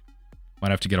does.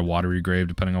 Might have to get a Watery Grave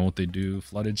depending on what they do.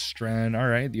 Flooded Strand. All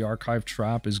right, the Archive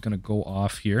Trap is going to go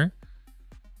off here.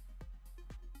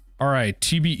 All right,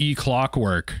 TBE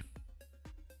Clockwork.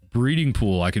 Breeding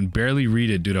Pool. I can barely read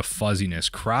it due to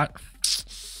fuzziness.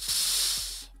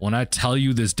 When I tell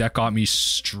you this deck got me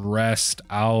stressed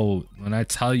out. When I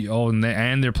tell you... Oh,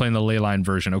 and they're playing the Leyline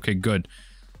version. Okay, good.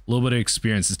 A little bit of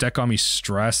experience. This deck got me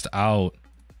stressed out.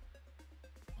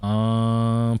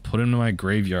 Put him to my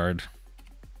graveyard.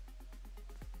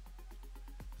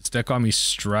 This deck got me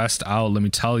stressed out, let me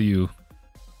tell you.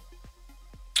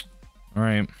 All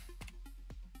right.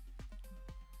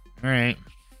 All right.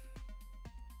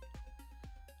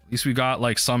 At least we got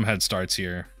like some head starts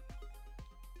here.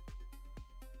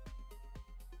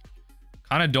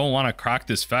 Kind of don't want to crack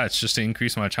this fetch just to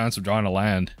increase my chance of drawing a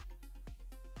land.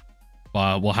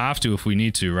 But we'll have to if we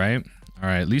need to, right? All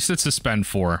right, at least it's suspend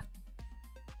 4.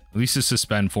 At least it's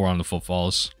suspend 4 on the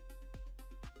footfalls.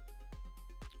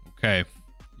 Okay.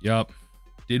 Yup.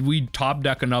 Did we top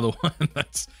deck another one?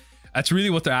 That's really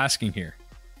what they're asking here.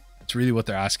 That's really what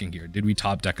they're asking here. Did we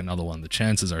top deck another one? The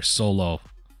chances are so low.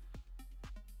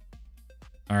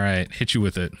 All right, hit you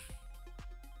with it.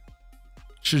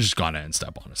 Should have just gone end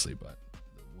step, honestly, but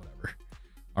whatever.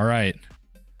 All right,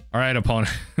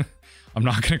 opponent. I'm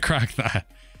not gonna crack that.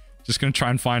 Just gonna try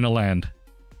and find a land.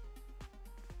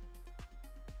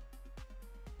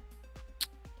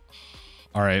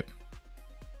 All right.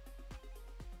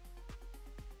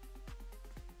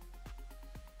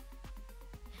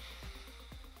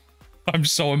 I'm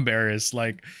so embarrassed.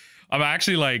 Like, I'm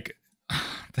actually like,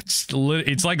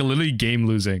 it's like literally game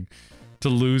losing to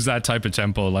lose that type of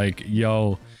tempo. Like,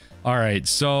 yo, all right.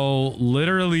 So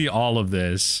literally all of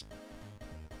this,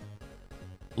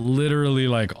 literally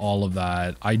like all of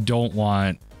that. I don't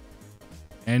want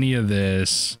any of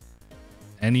this,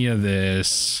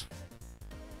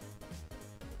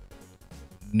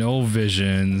 no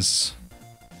visions.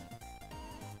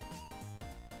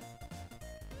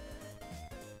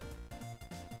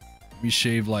 We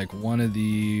shave like one of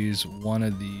these.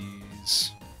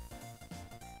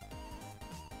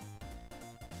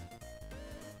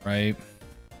 Right?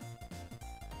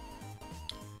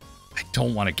 I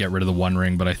don't want to get rid of the One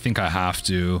Ring, but I think I have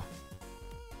to.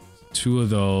 2 of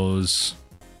those.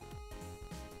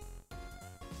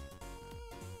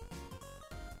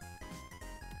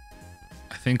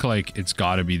 I think like it's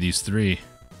got to be these 3.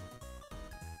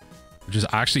 Which is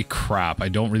actually crap. I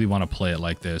don't really want to play it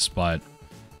like this, but...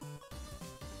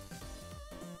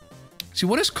 See,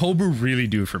 what does Cobra really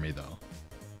do for me, though?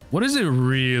 What does it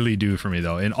really do for me,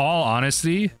 though? In all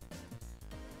honesty,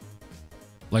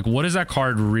 like, what does that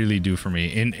card really do for me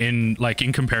in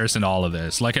comparison to all of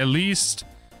this? Like, at least,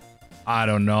 I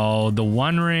don't know, the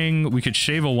One Ring, we could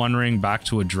shave a One Ring back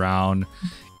to a Drown.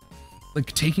 Like,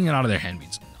 taking it out of their hand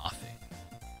means nothing.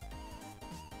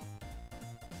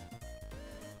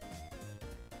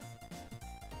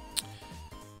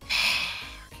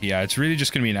 Yeah, it's really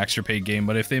just gonna be an Extirpate game,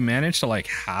 but if they manage to like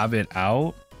have it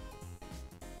out,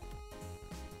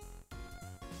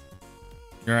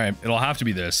 All right, it'll have to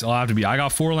be this. It'll have to be. I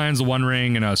got 4 lands, a 1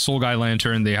 ring, and a Soul Guide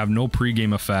Lantern. They have no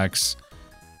pre-game effects.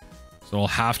 So it'll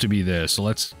have to be this. So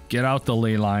let's get out the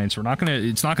ley lines. We're not gonna,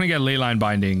 it's not gonna get ley line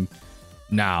binding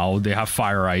now. They have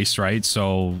fire ice, right?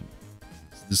 So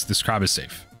this crab is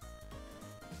safe.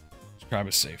 This crab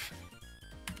is safe.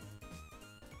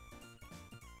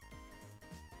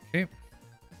 Okay.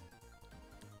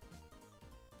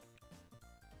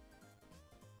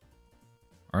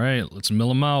 All right, let's mill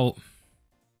them out.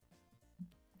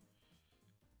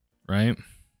 Right.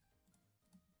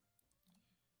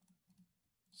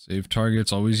 Save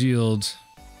targets, always yield.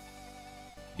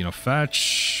 You know,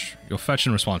 fetch. You'll fetch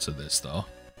in response to this, though.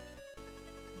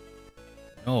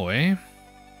 No way.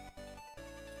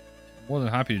 More than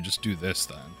happy to just do this,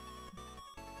 then.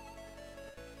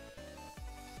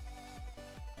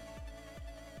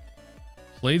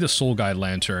 Play the Soul Guide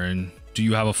Lantern. Do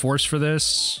you have a force for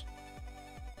this?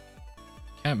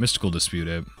 Can't Mystical Dispute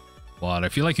it. But I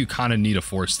feel like you kind of need to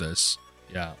force this.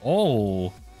 Yeah.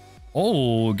 Oh.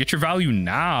 Oh, get your value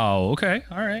now. Okay.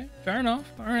 All right. Fair enough.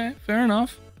 All right. Fair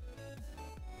enough.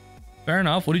 Fair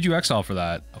enough. What did you exile for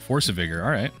that? A Force of Vigor.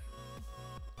 All right.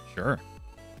 Sure.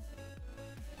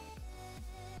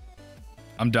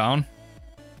 I'm down.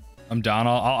 I'm down.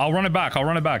 I'll run it back. I'll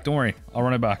run it back. Don't worry. I'll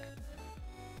run it back.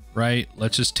 Right.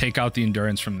 Let's just take out the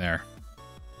Endurance from there.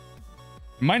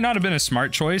 It might not have been a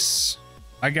smart choice,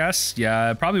 I guess.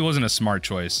 Yeah, it probably wasn't a smart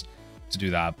choice to do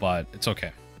that, but it's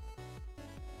okay.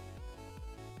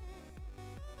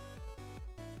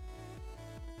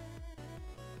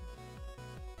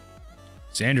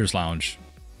 Sanders Lounge.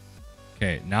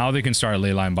 Okay, now they can start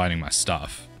leyline binding my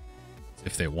stuff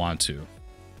if they want to.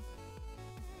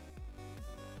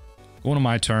 Going to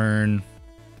my turn.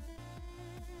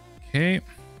 Okay.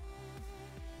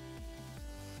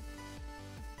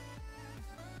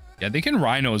 Yeah, they can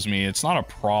rhinos me. It's not a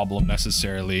problem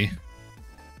necessarily.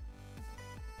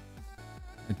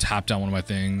 I tap down one of my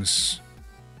things.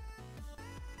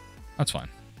 That's fine.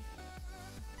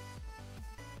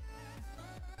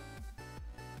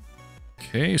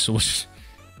 Okay, so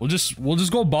we'll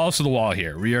just go balls to the wall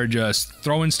here. We are just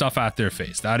throwing stuff at their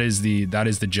face. That is the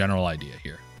general idea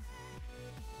here.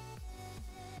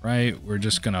 Right? We're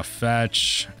just gonna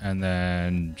fetch and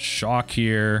then shock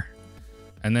here.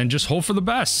 And then just hope for the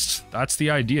best. That's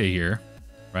the idea here,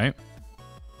 right?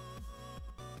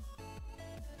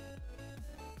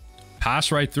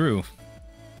 Pass right through.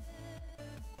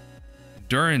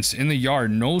 Endurance in the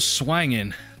yard. No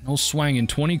swanging. No swanging.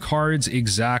 20 cards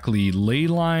exactly.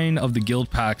 Leyline of the guild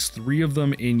packs. 3 of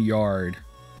them in yard.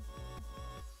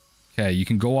 Okay, you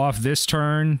can go off this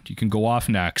turn. You can go off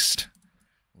next.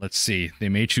 Let's see. They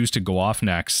may choose to go off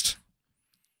next.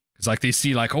 It's like they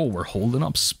see like, oh, we're holding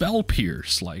up Spell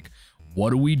Pierce. Like,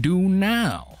 what do we do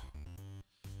now?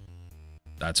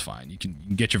 That's fine. You can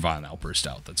get your Violent Outburst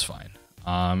out. That's fine.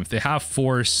 If they have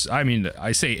Force, I mean,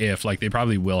 I say if, like they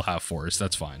probably will have Force.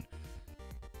 That's fine.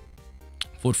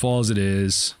 Footfalls it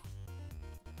is.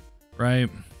 Right?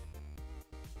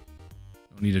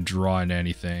 Don't need to draw into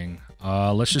anything.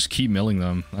 Let's just keep milling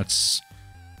them. That's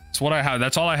what I have.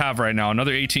 That's all I have right now.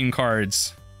 Another 18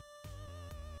 cards.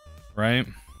 Right?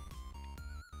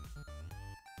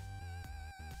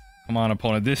 Come on,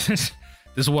 opponent. This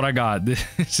is what I got.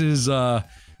 This is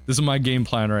my game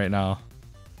plan right now.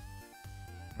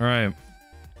 All right.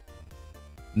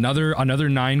 Another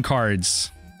 9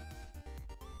 cards.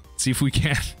 See if we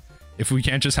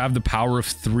can't just have the power of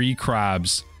 3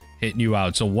 crabs hitting you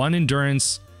out. So 1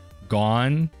 endurance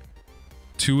gone,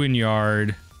 2 in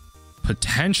yard,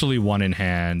 potentially 1 in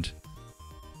hand,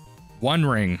 1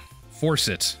 ring. Force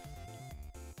it.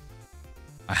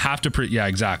 I have to yeah,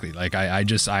 exactly. Like I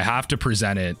have to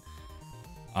present it.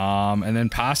 And then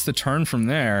pass the turn from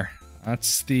there.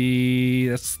 That's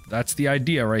the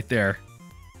idea right there.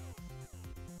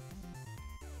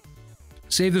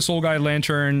 Save the Soul Guide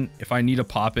Lantern. If I need to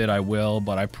pop it, I will,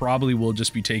 but I probably will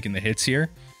just be taking the hits here.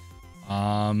 They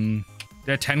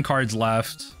have 10 cards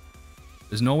left.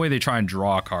 There's no way they try and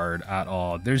draw a card at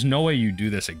all. There's no way you do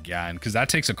this again, because that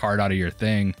takes a card out of your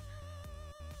thing.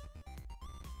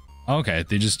 Okay,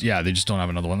 they just don't have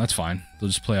another one. That's fine. They'll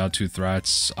just play out 2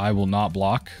 threats. I will not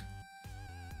block,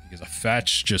 because a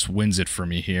fetch just wins it for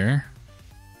me here.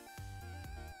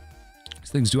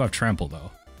 These things do have trample,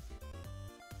 though.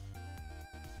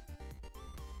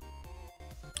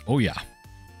 Oh, yeah.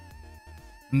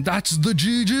 That's the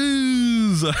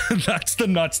GGs. That's the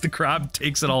nuts. The crab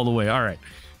takes it all the way. All right.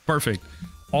 Perfect.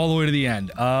 All the way to the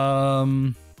end.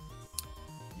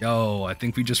 Yo, I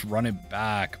think we just run it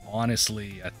back.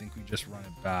 Honestly, I think we just run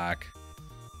it back.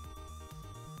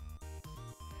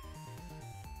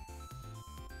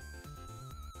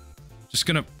 Just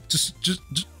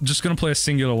gonna play a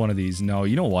singular one of these. No,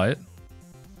 you know what?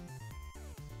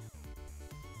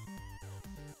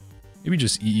 Maybe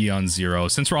just EE on 0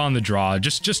 since we're on the draw.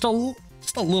 Just a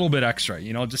little bit extra,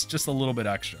 you know, just a little bit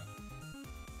extra.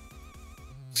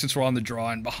 Since we're on the draw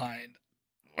and behind.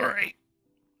 All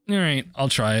right, I'll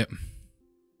try it.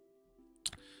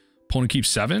 Opponent keeps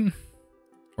 7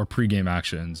 or pre-game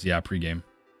actions. Yeah, pre-game.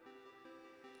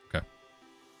 Okay.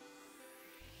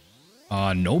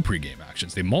 No pre-game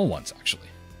actions. They mull once actually.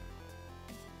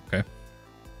 Okay.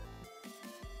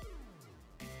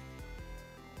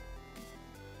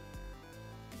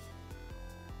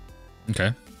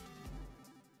 Okay.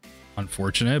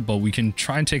 Unfortunate, but we can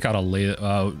try and take out a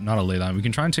not a ley line. We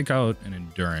can try and take out an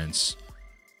endurance.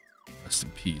 Rest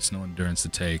in peace. No endurance to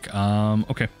take.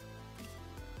 Okay.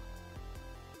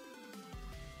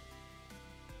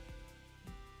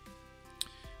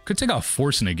 Could take out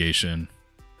force negation.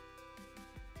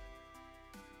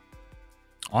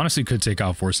 Honestly, could take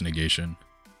out force negation.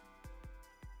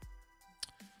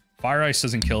 Fire ice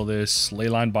doesn't kill this.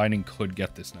 Leyline binding could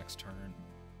get this next turn.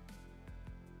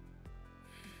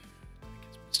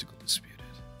 Mystical disputed.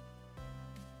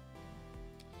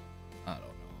 I don't know.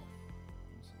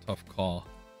 It's a tough call.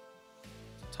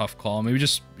 It's a tough call. Maybe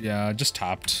just, yeah, just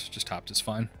tapped. Just tapped is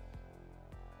fine.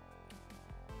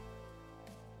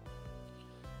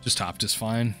 Just tapped is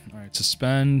fine. All right,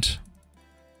 suspend.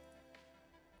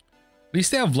 At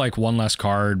least they have like one less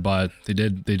card, but they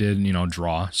did, you know,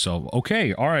 draw. So,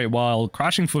 okay. All right. Well,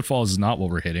 Crashing Footfalls is not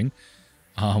what we're hitting.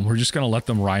 We're just going to let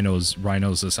them rhinos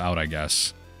this out, I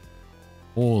guess.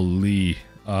 Holy.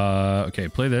 Okay,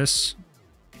 play this.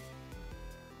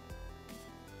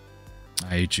 I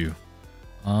hate you.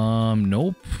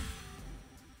 Nope.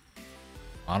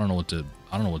 I don't know what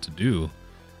to do.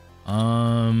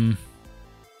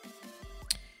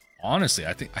 Honestly,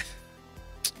 I think I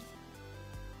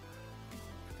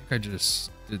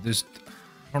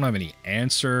don't have any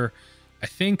answer. I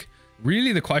think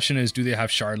really the question is, do they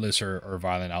have Shardless or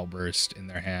Violent Outburst in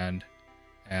their hand?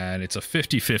 And it's a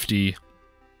 50-50.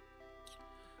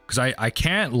 Because I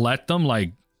can't let them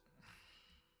like...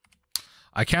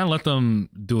 I can't let them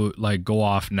do it, like, go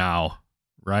off now.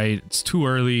 Right? It's too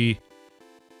early.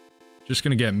 Just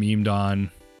gonna get memed on.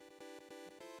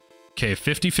 Okay,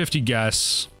 50-50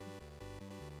 guess.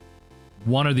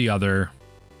 One or the other.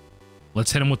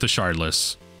 Let's hit him with the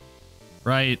Shardless.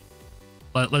 Right?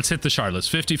 Let's hit the Shardless.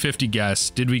 50-50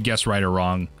 guess. Did we guess right or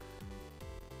wrong?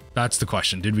 That's the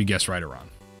question. Did we guess right or wrong?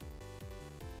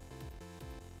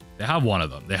 They have one of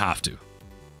them. They have to.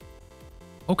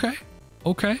 Okay.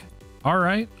 Okay. All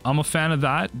right. I'm a fan of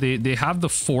that. They have the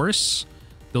Force.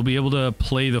 They'll be able to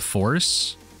play the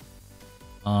Force.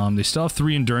 They still have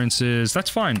 3 endurances. That's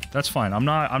fine. That's fine. I'm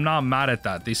not mad at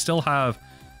that. They still have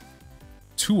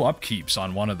 2 upkeeps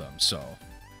on one of them, so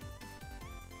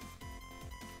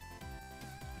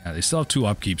yeah, they still have 2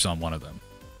 upkeeps on one of them.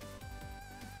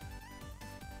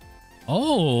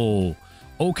 Oh,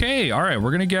 okay. All right,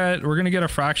 we're gonna get a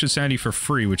Fractured Sanity for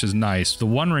free, which is nice. The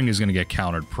One Ring is gonna get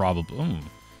countered probably.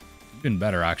 Even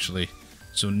better actually.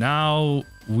 So now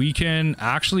we can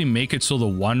actually make it so the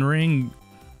One Ring.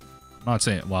 I'm not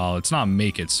saying, well, it's not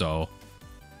make it so.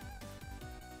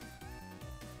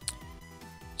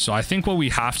 So I think what we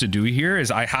have to do here is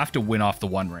I have to win off the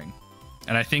One Ring.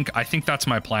 And I think that's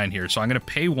my plan here. So I'm going to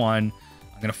pay 1.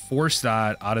 I'm going to force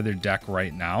that out of their deck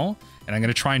right now. And I'm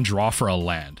going to try and draw for a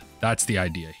land. That's the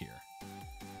idea here.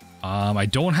 I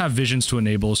don't have visions to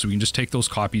enable, so we can just take those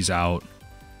copies out.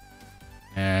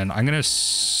 And I'm going to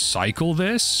cycle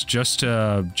this just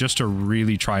to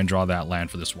really try and draw that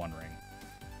land for this One Ring.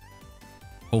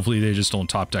 Hopefully they just don't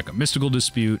top deck a Mystical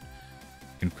Dispute.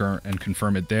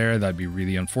 Confirm it there. That'd be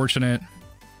really unfortunate.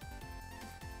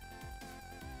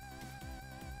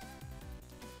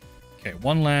 Okay,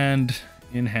 1 land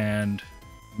in hand.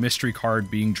 Mystery card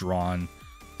being drawn.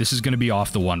 This is going to be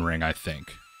off the One Ring, I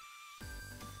think.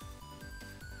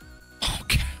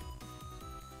 Okay.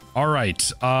 All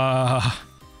right.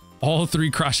 All 3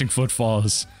 Crashing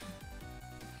Footfalls.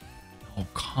 Oh,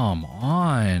 come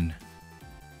on.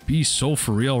 Be so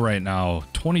for real right now.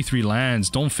 23 lands.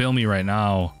 Don't fail me right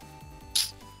now.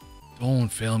 Don't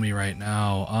fail me right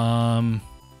now.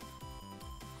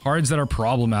 Cards that are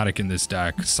problematic in this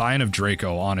deck. Scion of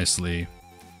Draco, honestly.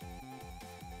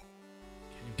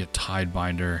 Can you get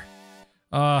Tidebinder?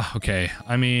 Okay.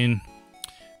 I mean,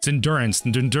 it's Endurance.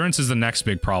 Endurance is the next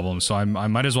big problem, so I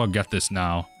might as well get this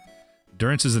now.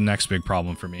 Endurance is the next big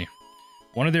problem for me.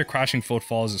 One of their Crashing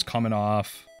Footfalls is coming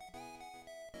off.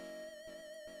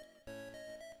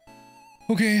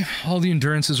 Okay, all the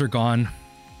endurances are gone.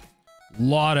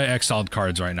 Lot of exiled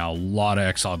cards right now. Lot of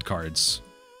exiled cards.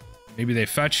 Maybe they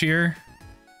fetch here.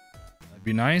 That'd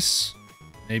be nice.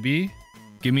 Maybe.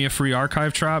 Give me a free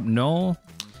archive trap. No.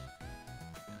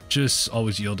 Just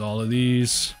always yield all of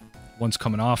these. One's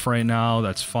coming off right now.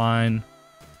 That's fine.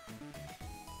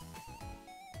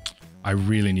 I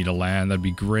really need a land. That'd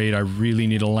be great. I really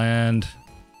need a land.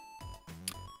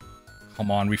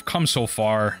 Come on. We've come so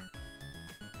far.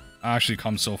 Actually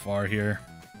come so far here.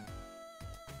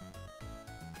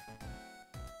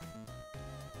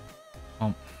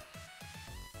 Damn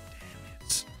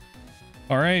it.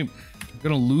 All right. I'm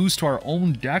gonna lose to our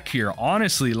own deck here.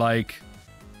 Honestly, like,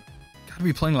 gotta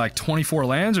be playing like 24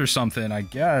 lands or something, I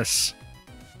guess.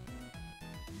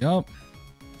 Yup.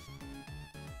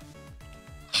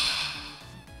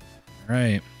 All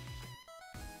right.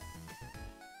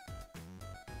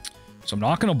 So I'm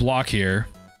not gonna block here.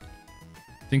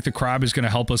 I think the crab is gonna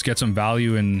help us get some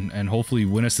value and hopefully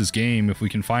win us this game if we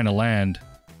can find a land.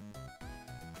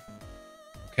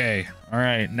 Okay, all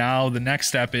right, now the next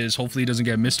step is hopefully he doesn't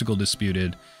get mystical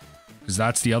disputed, because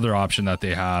that's the other option that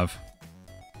they have.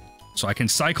 So I can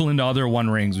cycle into other one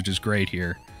rings, which is great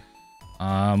here.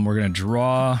 We're gonna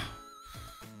draw.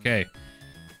 Okay,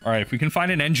 all right, if we can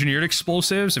find an engineered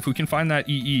explosives, if we can find that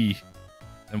EE,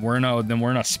 then we're in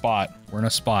a spot. We're in a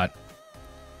spot.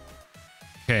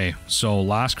 Okay, so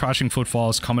last crashing footfall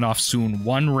is coming off soon.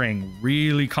 One ring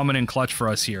really coming in clutch for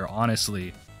us here,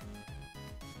 honestly.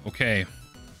 Okay.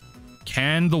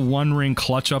 Can the one ring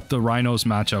clutch up the Rhinos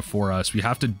matchup for us? We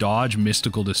have to dodge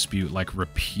Mystical Dispute like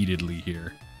repeatedly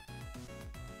here.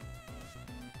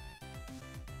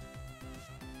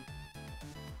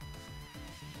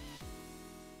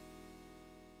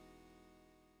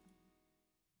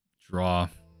 Draw.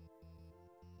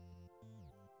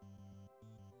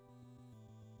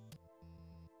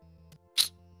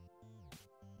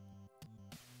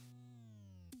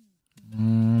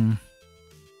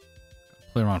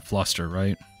 Play around Fluster,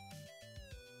 right?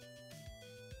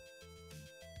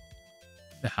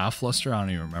 The half Fluster? I don't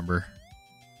even remember.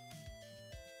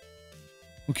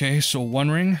 Okay, so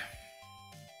one ring.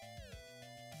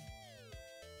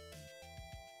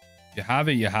 You have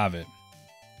it, you have it.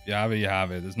 You have it, you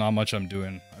have it. There's not much I'm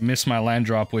doing. I missed my land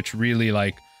drop, which really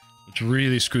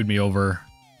screwed me over.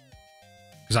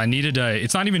 Because I needed to...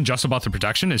 It's not even just about the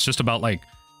protection, it's just about, like,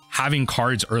 having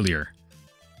cards earlier.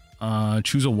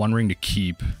 Choose a one ring to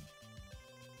keep.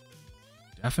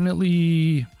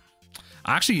 Definitely.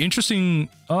 Actually, interesting.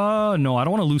 No, I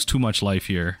don't want to lose too much life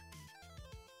here.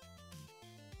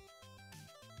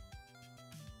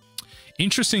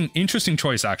 Interesting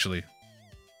choice, actually.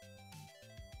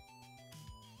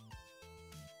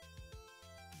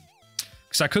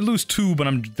 Because I could lose two, but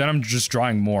then I'm just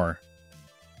drawing more.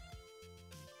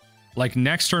 Like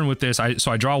next turn with this,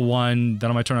 so I draw one, then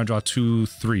on my turn I draw 2,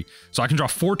 3. So I can draw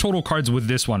 4 total cards with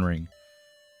this one ring.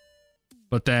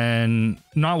 But then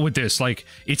not with this. Like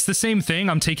it's the same thing,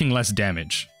 I'm taking less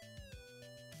damage.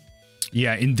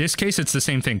 Yeah, in this case it's the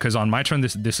same thing, because on my turn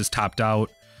this is tapped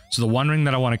out. So the one ring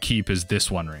that I want to keep is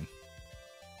this one ring.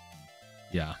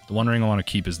 Yeah, the one ring I want to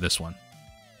keep is this one.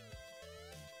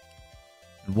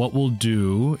 And what we'll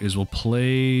do is we'll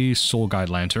play Soul Guide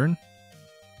Lantern.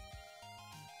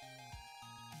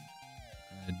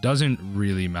 It doesn't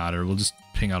really matter. We'll just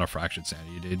ping out a Fractured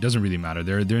Sanity. It doesn't really matter.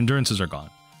 Their endurances are gone.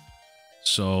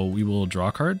 So we will draw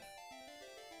a card.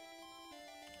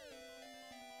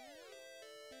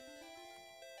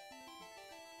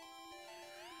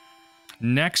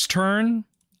 Next turn,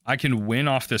 I can win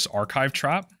off this archive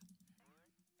trap.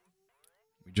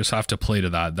 We just have to play to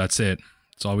that. That's it.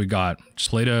 That's all we got. Just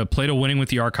play to winning with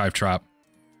the archive trap.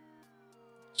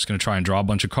 Just gonna try and draw a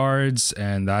bunch of cards,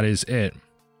 and that is it.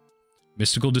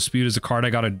 Mystical Dispute is a card I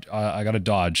gotta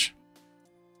dodge.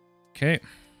 Okay.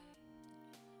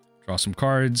 Draw some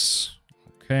cards.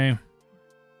 Okay.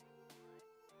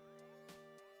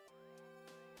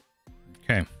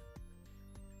 Okay.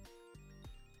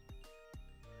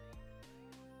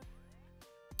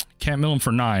 Can't mill him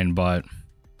for 9, but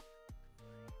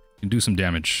can do some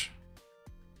damage.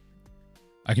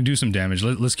 I can do some damage.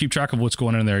 Let's keep track of what's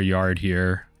going on in their yard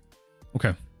here.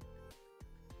 Okay.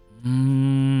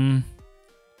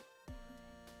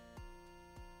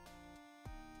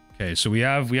 Okay, so we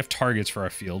have targets for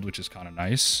our field, which is kind of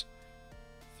nice.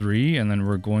 3, and then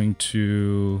we're going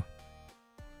to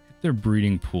hit their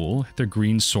breeding pool, hit their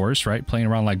green source, right? Playing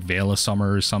around like Veil of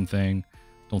Summer or something.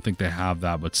 Don't think they have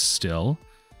that, but still.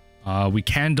 We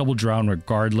can double drown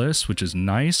regardless, which is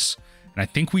nice. And I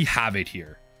think we have it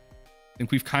here. I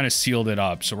think we've kind of sealed it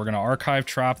up. So we're going to archive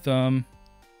trap them.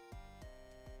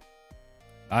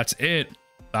 That's it.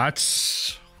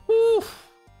 That's... Whew.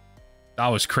 That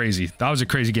was crazy. That was a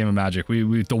crazy game of Magic.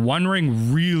 The One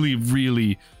Ring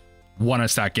really won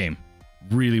us that game.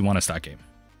 Really won us that game.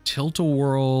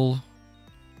 Tilt-A-Whirl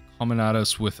coming at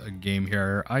us with a game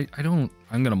here. I'm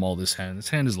gonna mull this hand. This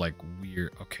hand is like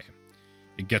weird. Okay.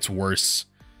 It gets worse.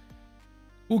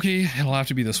 Okay, it'll have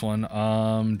to be this one.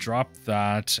 Drop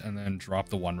that and then drop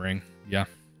the One Ring. Yeah.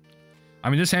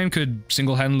 I mean, this hand could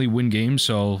single-handedly win games,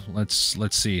 so let's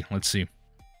see. Let's see.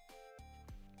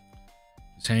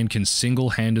 This hand can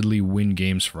single-handedly win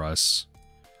games for us.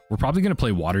 We're probably going to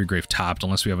play Watery Grave tapped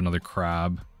unless we have another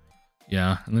crab.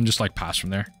 Yeah, and then just like pass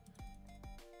from there.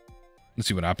 Let's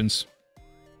see what happens.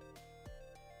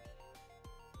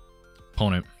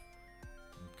 Opponent.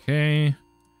 Okay.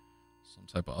 Some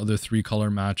type of other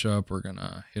 3-color matchup. We're going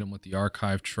to hit him with the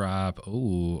Archive Trap.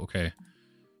 Oh, okay.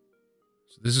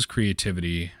 So this is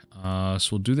creativity. So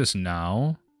we'll do this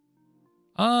now.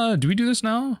 Do we do this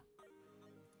now?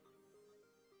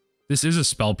 This is a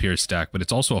Spell Pierce deck, but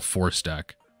it's also a Force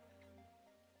deck.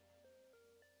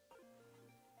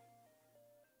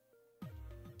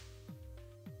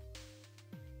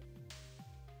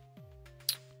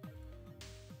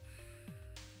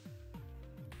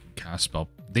 Cast Spell.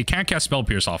 They can't cast Spell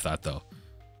Pierce off that though.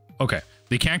 Okay,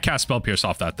 they can't cast Spell Pierce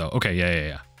off that though. Okay,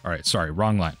 yeah. All right, sorry,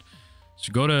 wrong line.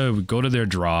 So we go to their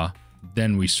draw,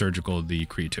 then we surgical the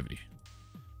creativity.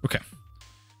 Okay,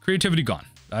 creativity gone.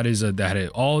 That is.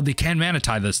 Oh, they can Mana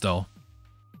Tide this though.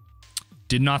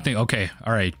 Did not think. Okay,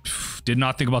 all right. Did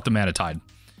not think about the Mana Tide.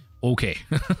 Okay.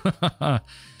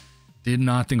 Did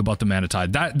not think about the Mana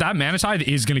Tide. That Mana Tide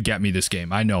is gonna get me this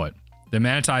game. I know it. The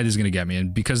Mana Tide is gonna get me,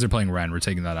 and because they're playing Ren, we're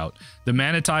taking that out. The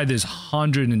Mana Tide is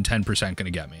 110%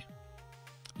 gonna get me.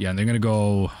 Yeah, and they're gonna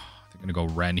go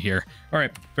Ren here. All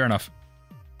right, fair enough.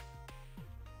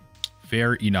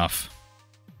 Fair enough.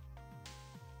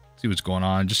 See what's going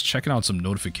on. Just checking out some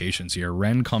notifications here.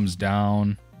 Ren comes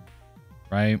down,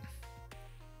 right?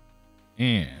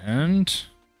 And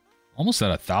almost at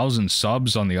 1,000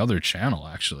 subs on the other channel,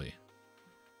 actually.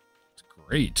 It's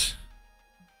great.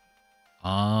 We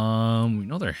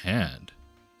know their hand.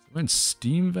 We went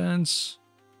Steam Vents,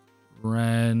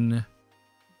 Ren.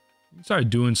 We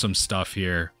started doing some stuff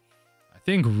here. I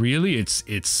think really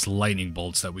it's Lightning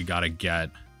Bolts that we gotta get.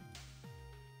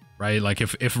 Right? Like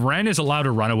if Ren is allowed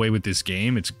to run away with this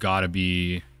game, it's gotta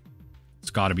be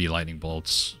Lightning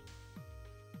Bolts.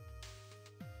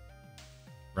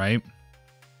 Right?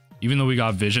 Even though we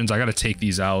got Visions, I gotta take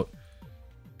these out.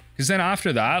 Because then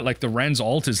after that, like the Ren's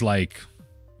ult is like,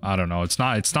 I don't know, it's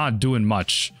not doing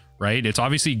much, right? It's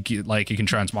obviously like it can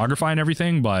transmogrify and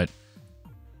everything, but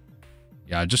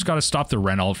yeah, just gotta stop the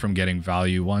Ren ult from getting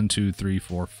value. 1, 2, 3,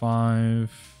 4,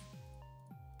 5.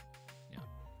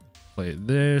 Play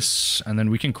this, and then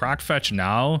we can crack fetch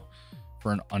now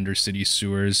for an Undercity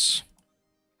Sewers.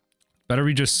 Better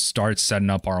we just start setting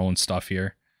up our own stuff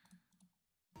here,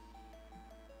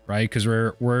 right? Because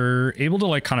we're able to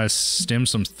like kind of stem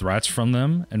some threats from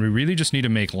them, and we really just need to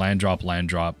make land drop.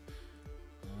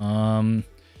 The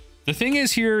thing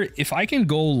is here, if I can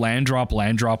go land drop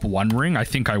One Ring, I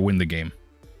think I win the game,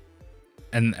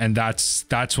 and that's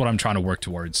what I'm trying to work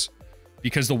towards.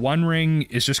 Because the One Ring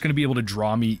is just going to be able to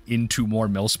draw me into more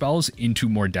mill spells, into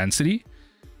more density,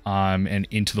 and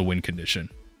into the win condition,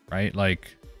 right?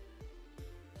 Like,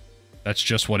 that's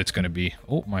just what it's going to be.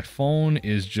 Oh, my phone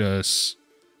is just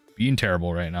being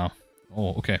terrible right now. Oh,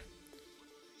 okay.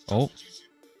 Oh.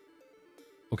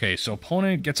 Okay, so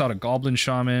opponent gets out a Goblin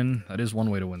Shaman. That is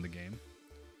one way to win the game.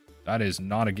 That is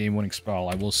not a game-winning spell,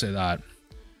 I will say that.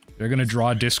 They're going to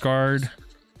draw discard,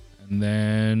 and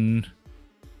then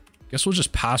guess we'll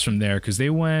just pass from there because they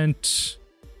went.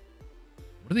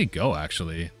 Where do they go?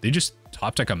 Actually, they just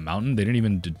top deck a mountain. They didn't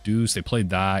even deduce. They played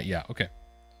that. Yeah. Okay.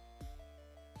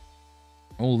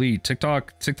 Holy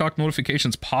TikTok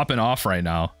notifications popping off right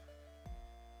now.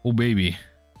 Oh baby.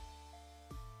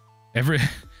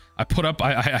 I put up.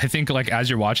 I think like as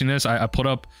you're watching this, I put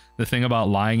up the thing about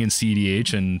lying in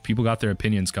CDH and people got their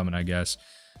opinions coming. I guess.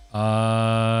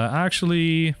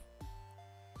 Actually,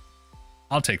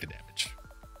 I'll take the damage.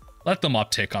 Let them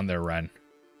uptick on their Ren.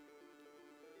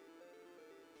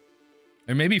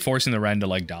 And maybe forcing the Ren to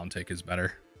like downtick is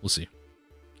better. We'll see.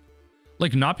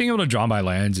 Like not being able to draw my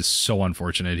lands is so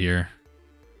unfortunate here.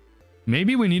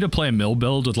 Maybe we need to play a mill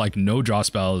build with like no draw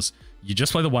spells. You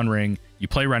just play the One Ring, you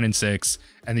play Ren in 6,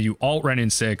 and then you alt Ren in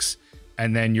 6,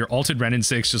 and then your alted Ren in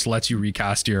 6 just lets you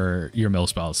recast your mill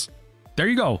spells. There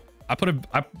you go.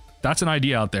 That's an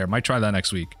idea out there. Might try that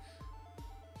next week.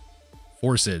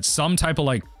 Force it. Some type of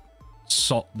like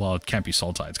salt. Well, it can't be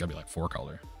Sultai. It's gotta be like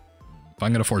 4-color. If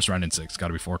I'm gonna force Ren in 6, it's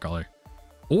gotta be 4-color.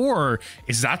 Or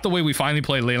is that the way we finally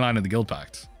play Leyline of the Guild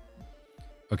Pact?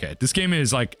 Okay, this game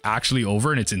is like actually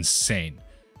over and it's insane.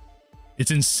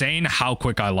 It's insane how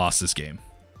quick I lost this game.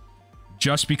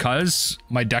 Just because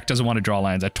my deck doesn't want to draw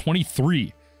lands at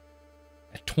 23.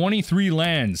 At 23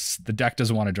 lands, the deck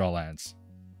doesn't want to draw lands.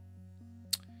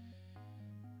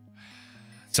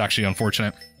 It's actually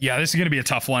unfortunate. Yeah, this is going to be a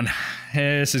tough one.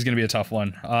 This is going to be a tough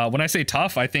one. When I say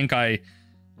tough, I think I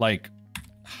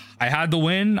had the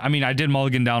win. I mean, I did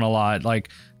mulligan down a lot. Like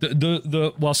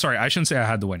well, sorry, I shouldn't say I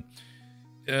had the win.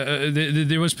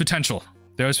 There was potential.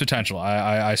 There was potential.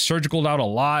 I surgicaled out a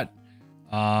lot.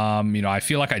 You know, I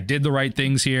feel like I did the right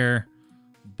things here,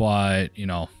 but you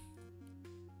know,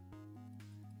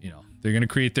 they're going to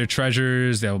create their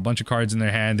treasures. They have a bunch of cards in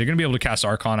their hand. They're going to be able to cast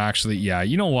Archon actually. Yeah,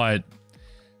 you know what?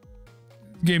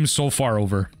 Game is so far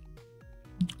over.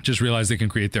 Just realized they can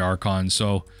create their Archon.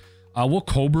 So we'll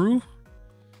Cobrew,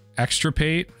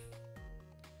 Extirpate,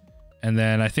 and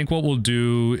then I think what we'll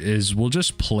do is we'll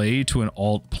just play to an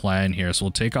alt plan here. So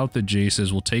we'll take out the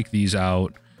Jaces. We'll take these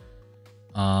out.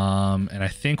 And I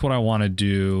think what I want to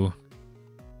do,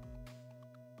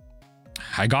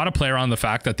 I got to play around the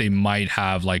fact that they might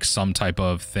have like some type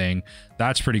of thing.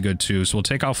 That's pretty good too. So we'll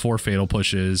take out 4 Fatal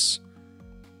Pushes.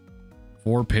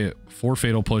 4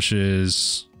 Fatal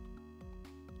Pushes.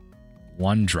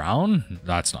 1 Drown?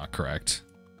 That's not correct.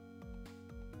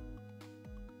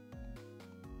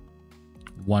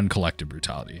 1 Collective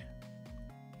Brutality.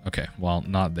 Okay, well,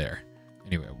 not there.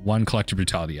 Anyway, 1 Collective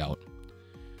Brutality out.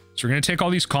 So we're going to take all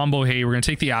these combo hay. We're going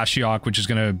to take the Ashiok, which is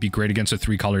going to be great against a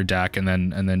 3-color deck, and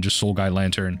then just Soul Guide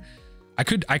Lantern. I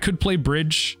could play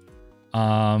Bridge.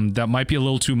 That might be a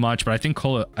little too much, but I think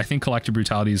Collective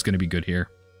Brutality is going to be good here.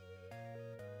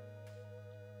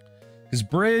 Because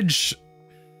Bridge,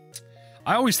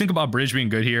 I always think about Bridge being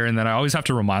good here, and then I always have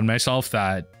to remind myself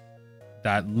that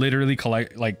literally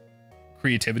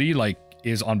creativity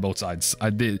is on both sides.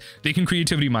 They can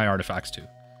creativity my artifacts too.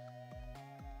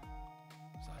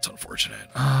 That's unfortunate.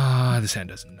 This hand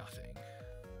does nothing.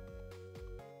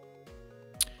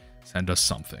 This hand does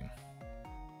something.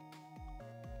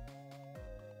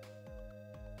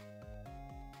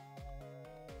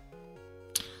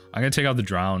 I'm gonna take out the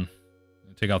Drown.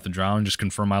 Just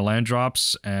confirm my land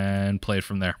drops and play it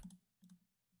from there.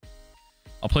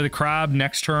 I'll play the Crab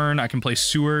next turn. I can play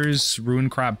Sewers,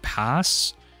 Ruin Crab,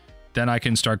 pass. Then I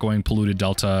can start going Polluted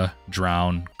Delta,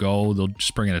 Drown, go. They'll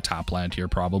just bring in a tap land here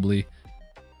probably.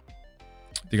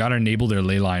 They gotta enable their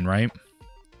ley line, right?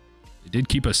 They did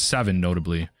keep a 7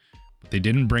 notably, but they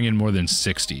didn't bring in more than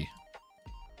 60.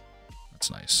 That's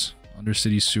nice.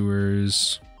 Undercity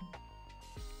Sewers.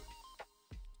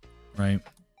 Right.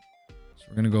 So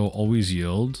we're gonna go always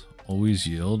yield,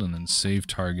 and then save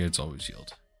targets, always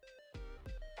yield.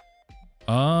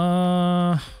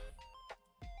 I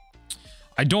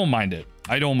don't mind it.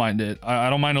 I don't mind it. I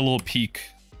don't mind a little peek.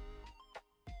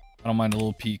 I don't mind a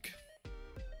little peek.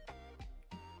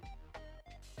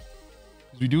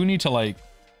 We do need to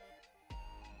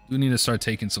start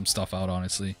taking some stuff out,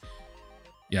 honestly.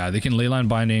 Yeah, they can Leyline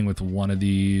Binding with one of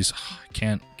these.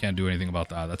 Can't do anything about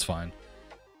that. That's fine.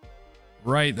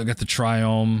 Right, they'll get the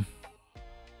Triome.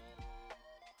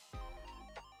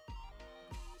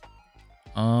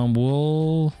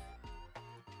 We'll...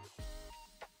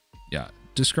 Yeah,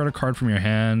 discard a card from your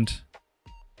hand.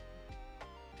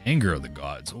 Anger of the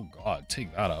Gods. Oh god,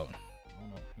 take that out. Oh,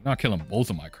 no. You're not killing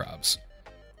both of my crabs.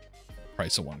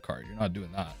 Price of 1 card. You're not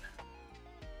doing that.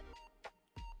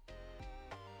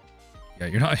 Yeah,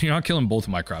 you're not killing both of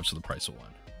my crabs for the price of 1.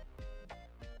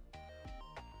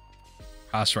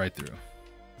 Pass right through.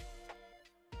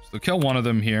 So they'll kill one of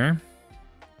them here.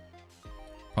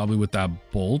 Probably with that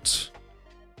bolt.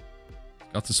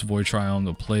 Got the Savoy Triome.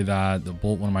 They'll play that. They'll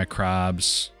bolt one of my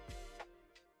crabs.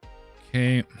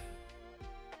 Okay.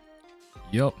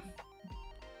 Yep.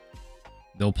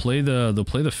 They'll play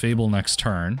the Fable next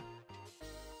turn.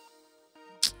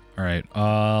 All right.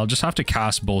 I'll just have to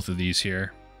cast both of these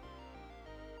here.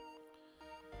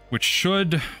 Which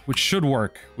should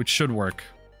work.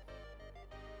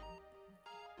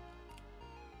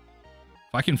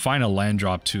 If I can find a land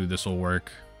drop too, this will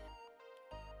work.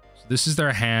 So this is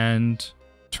their hand.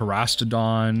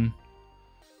 Terastodon.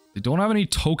 They don't have any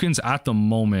tokens at the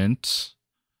moment.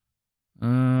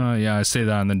 Yeah, I say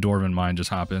that and then Dwarven Mine just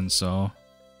happened, so.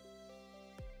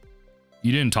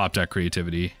 You didn't top deck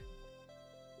creativity.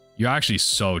 You're actually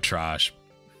so trash.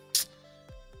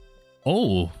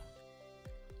 Oh.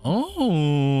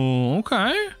 Oh,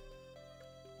 okay.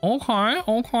 Okay.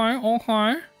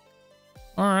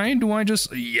 Alright, do I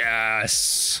just...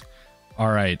 Yes!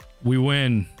 Alright, we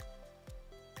win.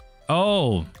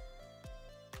 Oh.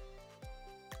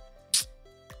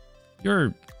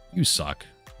 You suck.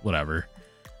 Whatever.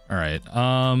 All right.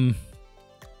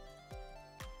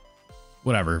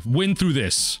 Whatever. Win through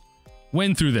this.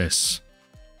 Win through this.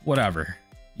 Whatever.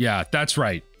 Yeah, that's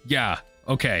right. Yeah.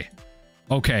 Okay.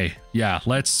 Okay. Yeah.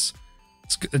 Let's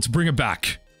bring it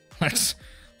back. Let's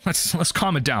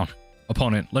calm it down,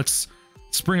 opponent. Let's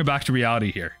bring it back to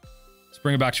reality here. Let's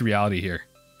bring it back to reality here.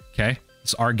 Okay?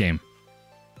 It's our game.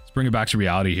 Let's bring it back to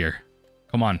reality here.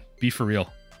 Come on, be for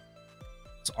real.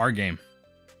 It's our game.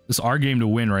 It's our game to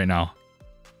win right now.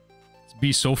 Let's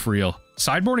be so for real.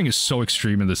 Sideboarding is so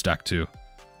extreme in this deck too.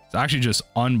 It's actually just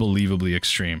unbelievably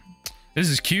extreme. This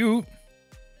is cute.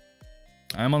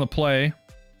 I'm on the play.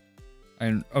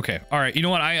 And okay, all right. You know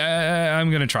what?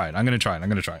 I'm gonna try it. I'm gonna try it. I'm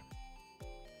gonna try it.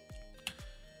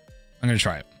 I'm gonna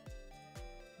try it.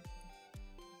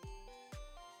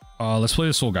 Let's play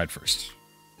the Soul Guide first.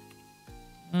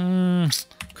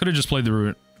 Could have just played the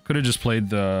Ruin. Could have just played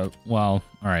the. Well,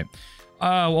 all right.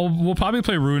 Well, we'll probably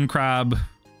play Ruin Crab.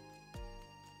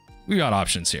 We got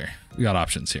options here. We got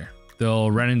options here.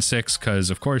 They'll Ren in 6 because,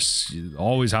 of course, you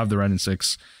always have the Ren in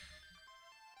 6.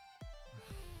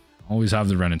 Always have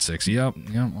the Ren in 6. Yep.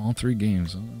 All 3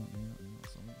 games.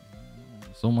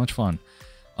 So much fun.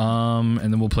 And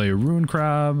then we'll play Ruin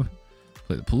Crab.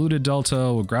 Play the Polluted Delta.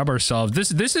 We'll grab ourselves.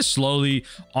 This is slowly,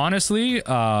 honestly,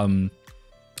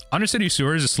 Undercity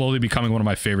Sewers is slowly becoming one of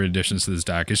my favorite additions to this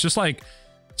deck. It's just like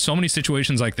so many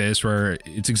situations like this where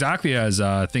it's exactly as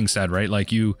Thing said, right?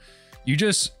 Like you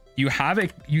have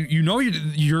it, you know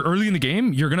you're early in the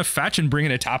game, you're gonna fetch and bring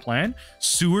in a tap land.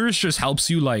 Sewers just helps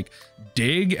you like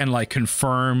dig and like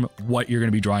confirm what you're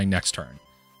gonna be drawing next turn.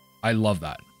 I love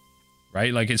that.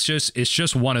 Right? Like it's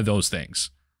just one of those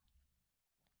things.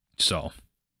 So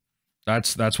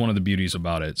that's one of the beauties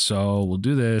about it. So we'll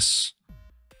do this.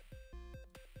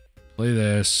 Play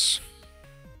this.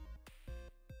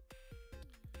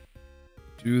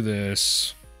 Do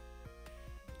this.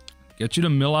 Get you to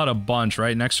mill out a bunch,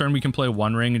 right? Next turn we can play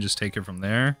One Ring and just take it from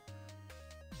there.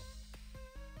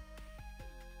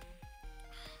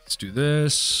 Let's do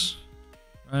this.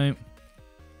 Right.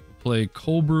 We'll play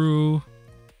Cold Brew.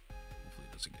 Hopefully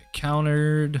it doesn't get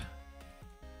countered.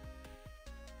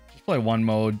 Just play one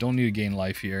mode. Don't need to gain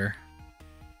life here.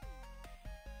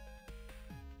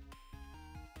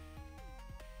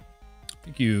 I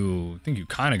think you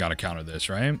kind of got to counter this,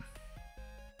 right?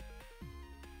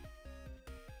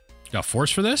 Got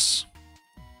force for this?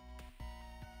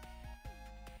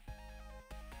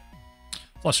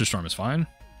 Flusterstorm is fine.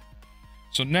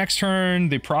 So next turn,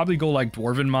 they probably go like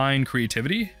Dwarven Mine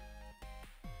Creativity.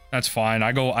 That's fine.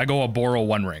 I go Oboro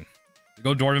One Ring. They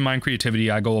go Dwarven Mine Creativity,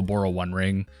 I go Oboro One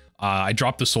Ring. I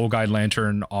drop the Soul Guide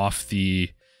Lantern off the...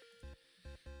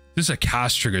 This is a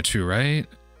cast trigger too, right?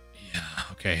 Yeah,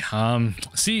 okay.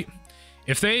 See,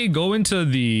 if they go into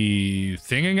the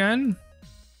thing again...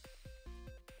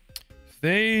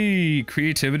 They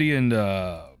creativity and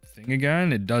thing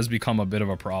again, it does become a bit of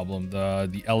a problem.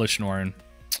 The Elishnorn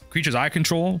creatures I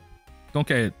control don't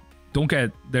get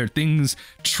their things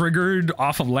triggered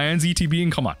off of lands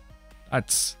ETBing. Come on,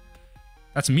 that's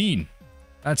mean.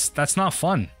 That's not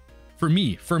fun for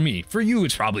me. For you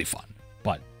it's probably fun,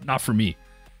 but not for me.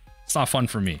 It's not fun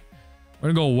for me.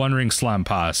 We're gonna go One Ring Slam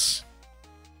Pass.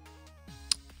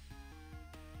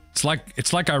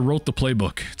 It's like I wrote the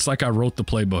playbook. It's like I wrote the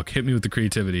playbook. Hit me with the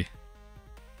creativity.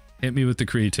 Hit me with the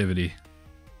creativity.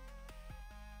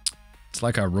 It's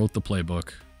like I wrote the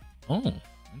playbook. Oh,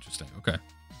 interesting. Okay.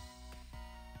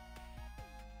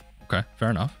 Okay, fair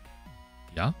enough.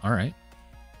 Yeah, all right.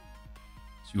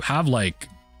 So you have like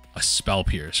a Spell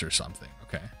Pierce or something.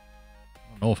 Okay. I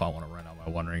don't know if I want to run out my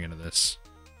One Ring into this.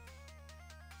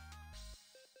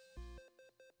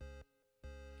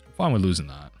 I'm fine with losing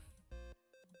that.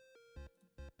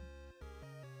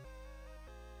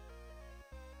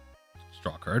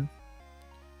 Draw a card.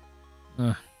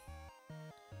 All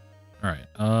right.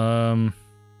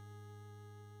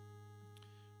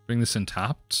 Bring this in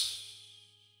tapped.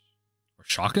 Or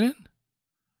shocking it?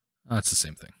 Oh, that's the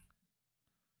same thing.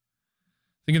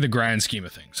 I think in the grand scheme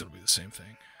of things, it'll be the same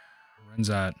thing.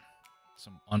 Runs at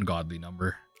some ungodly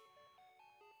number.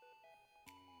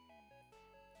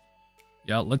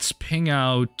 Yeah, let's ping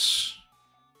out.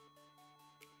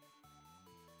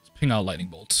 Let's ping out Lightning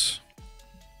Bolts.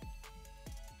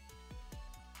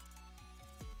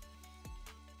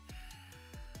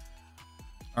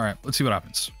 All right, let's see what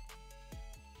happens.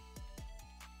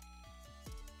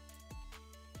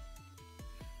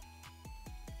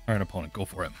 All right, opponent, go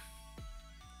for it.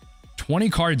 20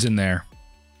 cards in there.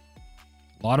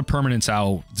 A lot of permanents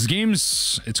out. This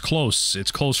game's, it's close.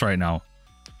 It's close right now.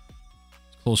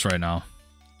 It's close right now.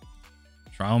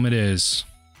 Trial 'em it is.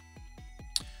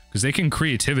 Because they can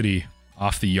creativity.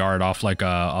 off the yard, off like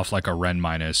a Ren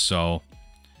minus. So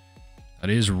that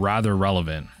is rather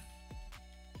relevant.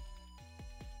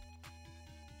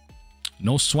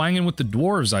 No swanging with the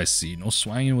dwarves, I see. No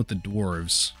swanging with the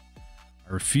dwarves.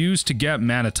 I refuse to get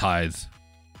Mana Tithe.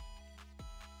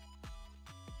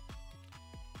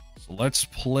 So let's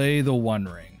play the One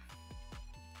Ring.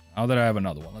 Now that I have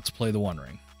another one, let's play the One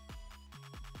Ring.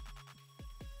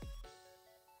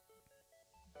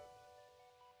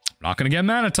 I'm not gonna get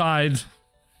Mana Tithe.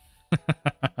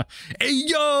 Hey,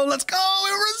 yo, let's go.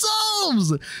 It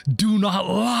resolves. Do not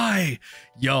lie.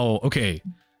 Yo, okay.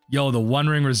 Yo, the One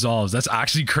Ring resolves. That's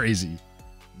actually crazy.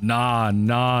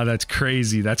 Nah, that's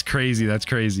crazy. That's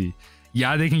crazy.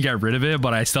 Yeah, they can get rid of it,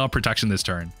 but I still have protection this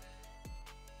turn.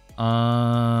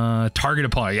 Target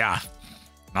opponent. Yeah,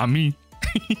 not me.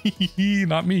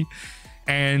 Not me.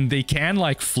 And they can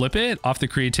like flip it off the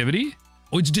creativity.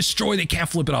 Oh, it's destroy. They can't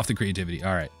flip it off the creativity.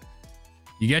 All right.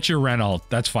 You get your Ren ult.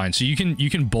 That's fine. So you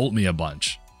can bolt me a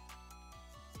bunch.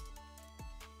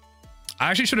 I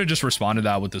actually should have just responded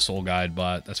that with the Soul Guide,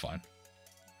 but that's fine.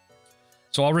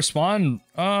 So I'll respond.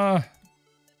 Did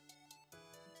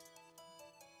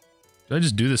I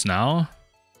just do this now?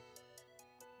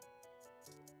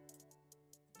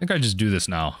 I think I just do this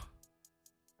now.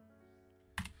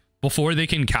 Before they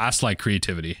can cast like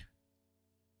creativity.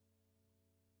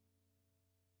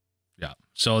 Yeah.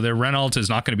 So their Ren ult is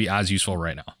not going to be as useful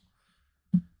right now.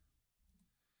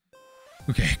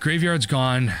 Okay, graveyard's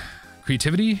gone.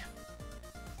 Creativity.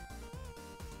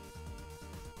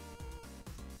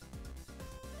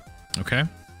 Okay.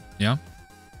 Yeah.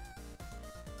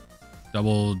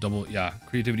 Double, yeah.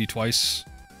 Creativity twice.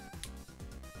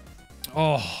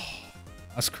 Oh,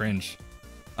 that's cringe.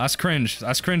 That's cringe.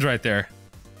 That's cringe right there.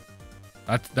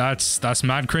 That's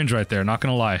mad cringe right there. Not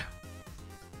gonna lie.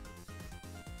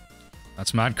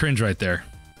 That's mad cringe right there.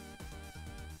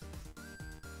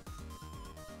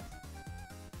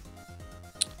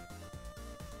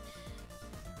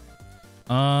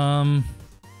 Let me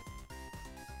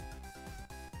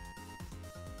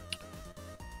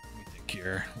think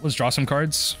here. Let's draw some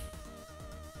cards.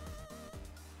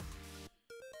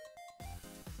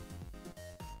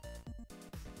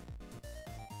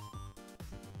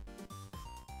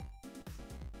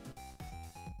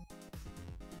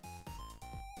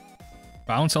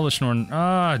 Bounce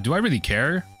Elishnorn. Do I really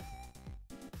care?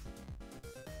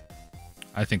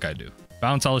 I think I do.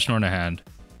 Bounce Elishnorn a hand.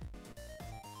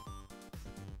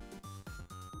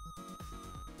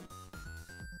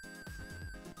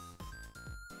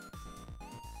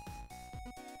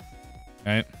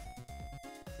 Alright.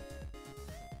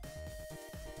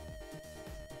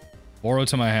 Oboro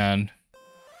to my hand.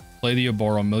 Play the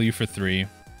Oboro, mill you for 3.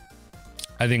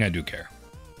 I think I do care.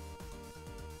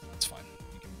 That's fine.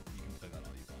 You can play that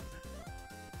all you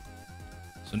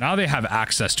want. So now they have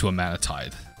access to a Mana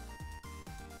Tithe.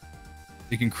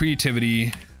 They can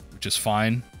creativity, which is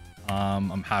fine.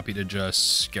 I'm happy to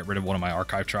just get rid of one of my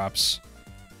archive traps.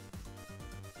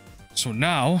 So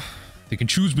now they can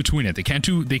choose between it. They can't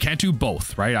do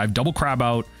both, right? I have double crab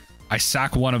out. I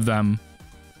sack one of them,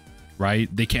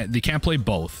 right? They can't play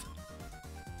both.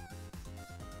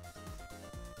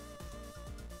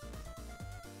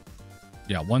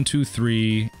 Yeah, 1, 2,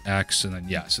 3, X, and then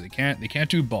yeah, so they can't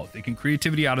do both. They can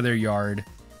creativity out of their yard.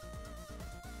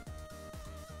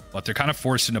 But they're kind of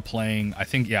forced into playing. I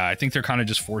think they're kind of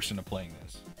just forced into playing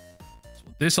this. So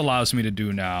what this allows me to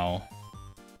do now.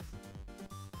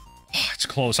 Oh, it's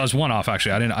close. I was one off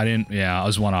actually. I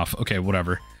was one off. Okay,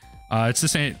 whatever. It's the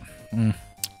same.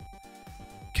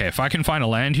 Okay, if I can find a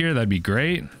land here, that'd be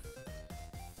great.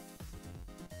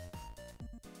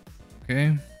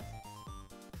 Okay.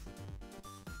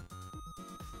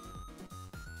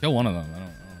 Kill one of them. I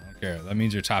don't care. That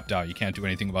means you're tapped out. You can't do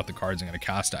anything about the cards I'm gonna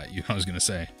cast at you. I was gonna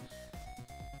say.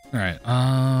 All right.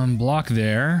 Block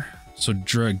there. So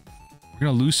we're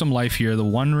gonna lose some life here. The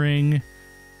One Ring.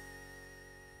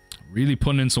 Really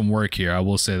putting in some work here. I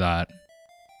will say that.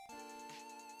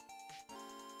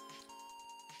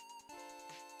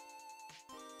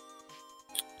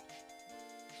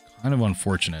 It's kind of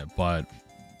unfortunate, but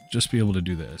just be able to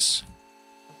do this.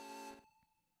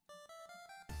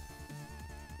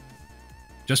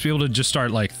 Just be able to just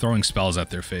start like throwing spells at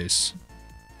their face.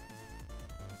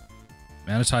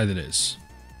 Mana Tithe it is.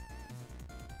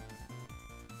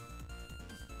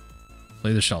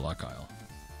 Play the Shelldock Isle.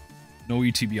 No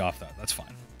ETB off that. That's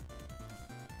fine.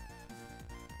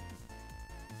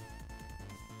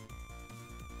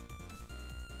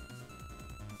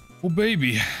 Oh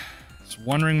baby. This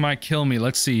One Ring might kill me.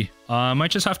 Let's see. I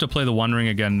might just have to play the One Ring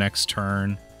again next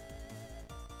turn.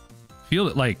 Feel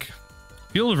it like...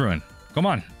 Field of Ruin. Come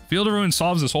on. Field of Ruin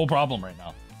solves this whole problem right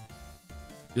now.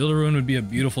 Field of Ruin would be a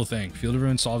beautiful thing. Field of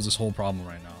Ruin solves this whole problem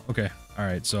right now. Okay. All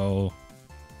right. So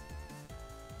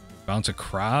bounce a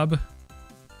crab.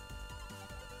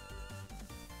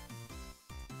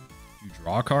 You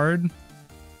draw a card.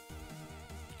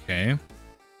 Okay.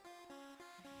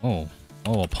 Oh,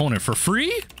 opponent for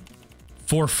free?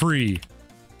 For free.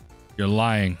 You're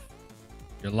lying.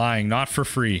 You're lying, not for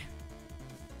free.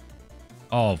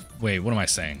 Oh, wait, what am I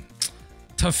saying?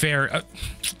 To fair.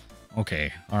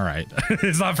 Okay, all right.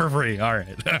 It's not for free. All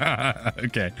right.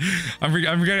 Okay.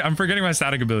 I'm forgetting my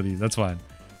static abilities. That's fine.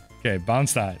 Okay,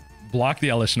 bounce that. Block the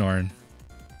Ensnaring.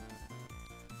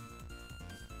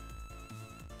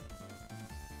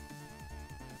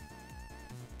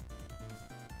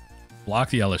 Block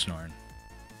the Ensnaring.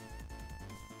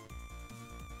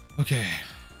 Okay.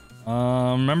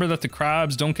 Remember that the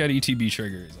crabs don't get ETB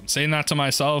triggers. I'm saying that to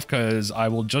myself because I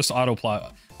will just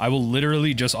autopilot. I will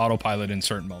literally just autopilot in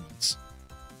certain moments.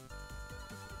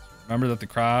 Remember that the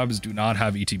crabs do not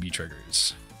have ETB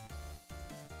triggers.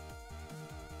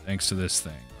 Thanks to this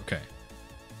thing. Okay.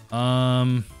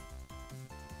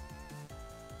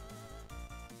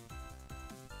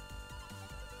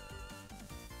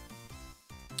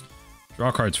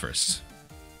 Draw cards first.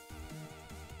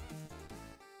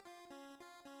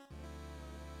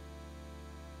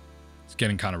 It's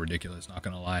getting kind of ridiculous, not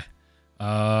gonna lie.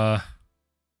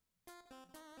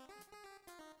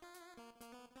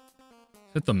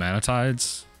 Hit the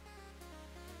Manatides.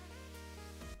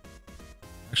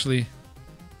 Actually, yeah,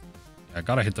 I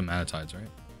gotta hit the Manatides, right?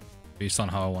 Based on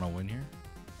how I want to win here.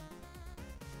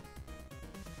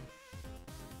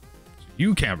 So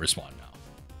you can't respond now.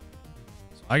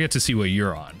 So I get to see what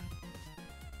you're on.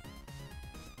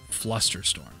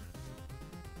 Flusterstorm.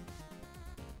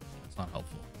 That's not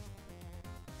helpful.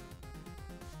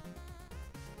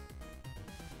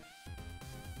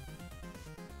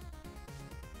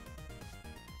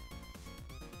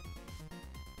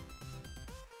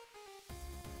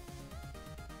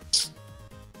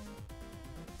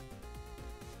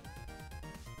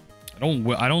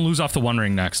 I don't lose off the One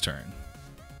Ring next turn.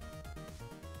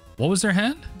 What was their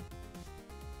hand?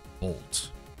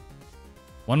 Bolt.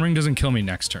 One Ring doesn't kill me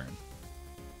next turn.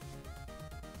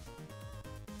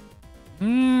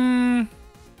 Kinda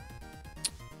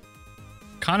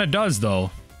does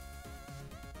though.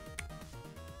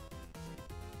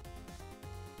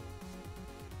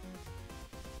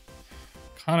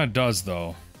 Kinda does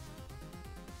though.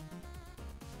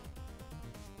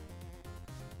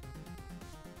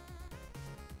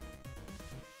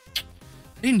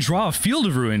 I didn't draw a Field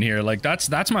of Ruin here. Like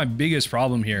that's my biggest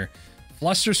problem here.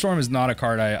 Flusterstorm is not a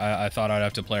card I thought I'd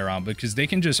have to play around because they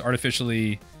can just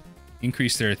artificially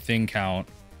increase their thing count.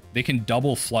 They can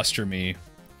double fluster me.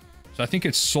 So I think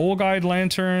it's Soul Guide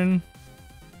Lantern.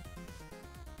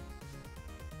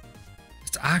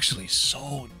 It's actually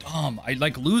so dumb. I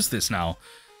like lose this now.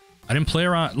 I didn't play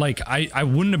around. Like I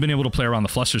wouldn't have been able to play around the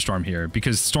Flusterstorm here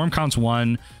because storm counts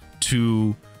 1,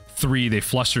 2, 3. They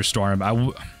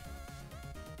Flusterstorm.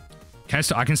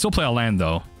 I can still play a land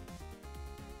though.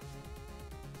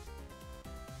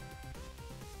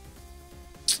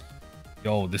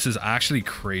 Yo, this is actually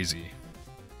crazy.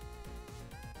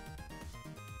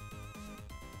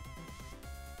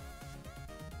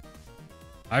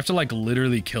 I have to like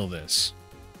literally kill this.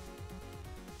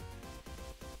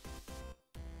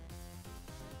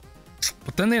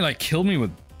 But then they like kill me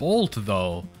with Bolt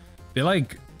though. They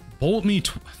like bolt me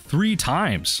 3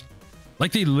 times.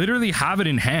 Like they literally have it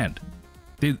in hand.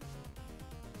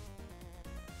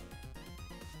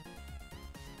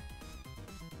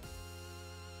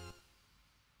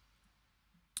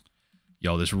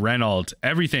 Yo, this Renault,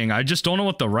 everything. I just don't know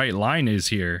what the right line is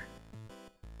here.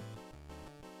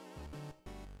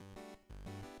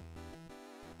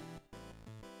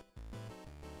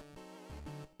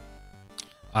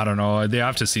 I don't know. They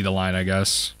have to see the line, I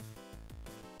guess.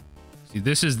 See,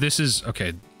 this is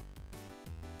okay.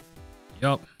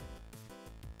 Yup.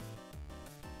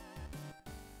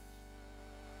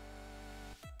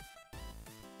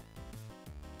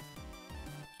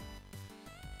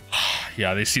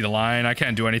 Yeah, they see the line. I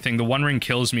can't do anything. The One Ring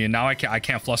kills me, and now I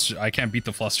can't fluster. I can't beat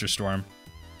the Flusterstorm.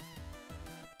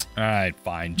 All right,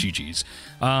 fine. GG's.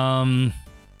 I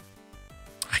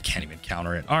can't even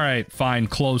counter it. All right, fine.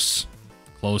 Close.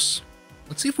 Close.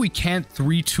 Let's see if we can't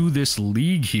 3-2 this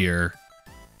league here.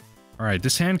 All right,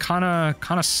 this hand kind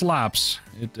of slaps.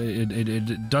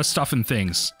 It does stuff and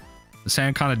things. This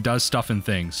hand kind of does stuff and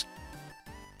things.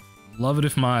 Love it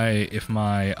if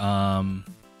my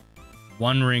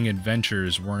One Ring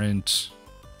adventures weren't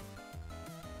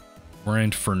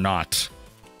for naught.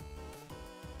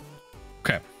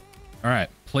 Okay. All right,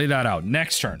 play that out.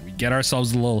 Next turn, we get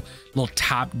ourselves a little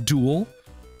tap duel.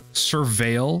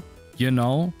 Surveil, you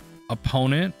know,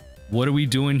 opponent. What are we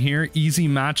doing here? Easy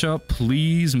matchup,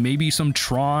 please. Maybe some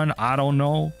Tron. I don't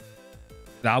know.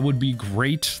 That would be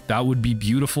great. That would be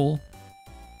beautiful.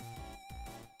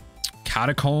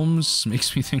 Catacombs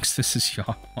makes me think this is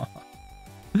Yama.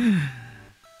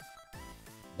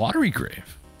 Watery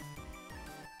Grave.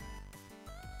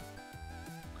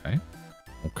 Okay.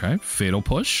 Okay. Fatal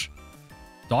Push.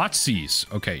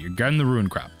 Thoughtseize. Okay, you're getting the Ruin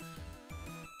Crab.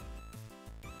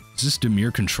 Is this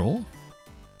Dimir control?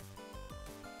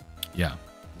 Yeah.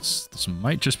 This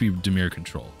might just be Dimir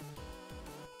control.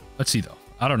 Let's see though.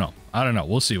 I don't know. I don't know.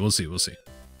 We'll see. We'll see. We'll see.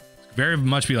 Very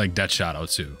much be like Death Shadow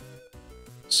too.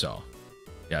 So,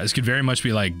 yeah, this could very much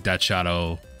be like Death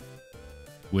Shadow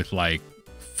with like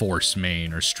Force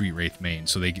main or Street Wraith main,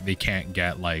 so they can't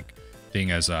get like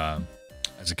thing as a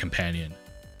companion.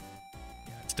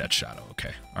 Yeah, it's Death Shadow.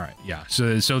 Okay. All right. Yeah.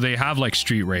 So they have like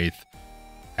Street Wraith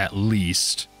at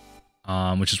least,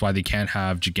 which is why they can't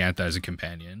have Gigantha as a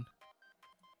companion.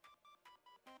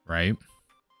 Right?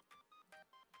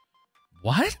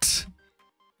 What?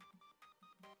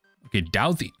 Okay,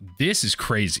 Douthie. This is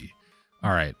crazy.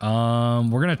 All right.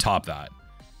 We're gonna top that.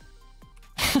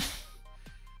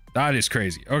 That is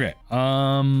crazy. Okay.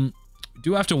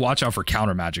 Do have to watch out for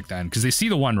counter magic then, because they see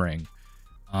the One Ring.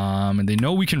 And they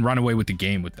know we can run away with the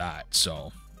game with that,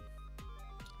 so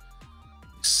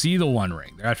see the One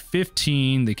Ring. They're at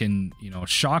 15. They can, you know,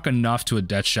 shock enough to a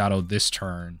Death Shadow this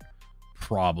turn.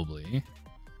 Probably.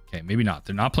 Okay, maybe not.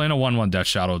 They're not playing a 1/1 Death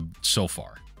Shadow so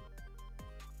far.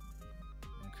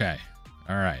 Okay.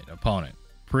 All right. Opponent.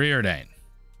 Preordain.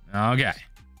 Okay.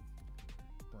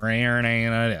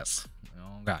 Preordain it is.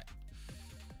 Okay.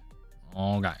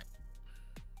 Okay.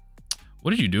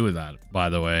 What did you do with that, by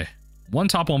the way? One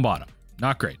top, one bottom.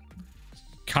 Not great.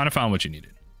 Kind of found what you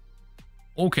needed.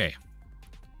 Okay.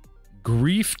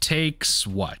 Grief takes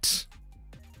what?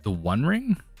 The One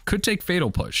Ring? Could take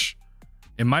Fatal Push.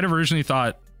 It might have originally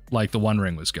thought like the One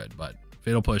Ring was good, but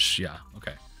Fatal Push, yeah.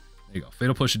 Okay. There you go.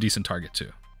 Fatal Push, a decent target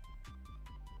too.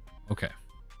 Okay.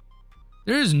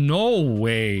 There's no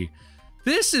way.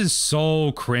 This is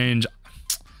so cringe.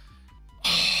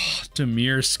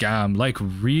 Dimir scam. Like,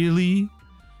 really?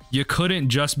 You couldn't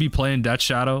just be playing Death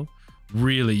Shadow?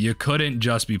 Really? You couldn't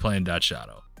just be playing Death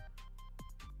Shadow?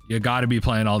 You gotta be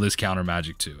playing all this counter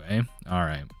magic too, eh?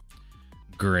 Alright.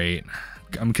 Great.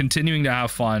 I'm continuing to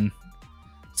have fun.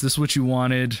 Is this what you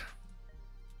wanted?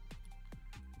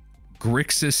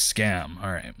 Grixis scam.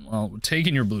 Alright. Well, we're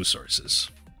taking your blue sources.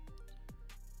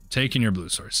 Taking your blue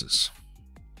sources.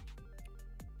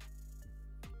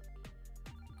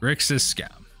 Grixis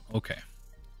scam. Okay.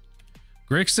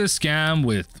 Grixis scam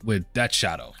with Death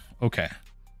Shadow. Okay.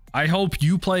 I hope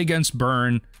you play against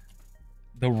Burn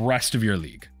the rest of your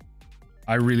league.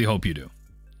 I really hope you do.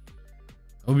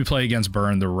 I hope you play against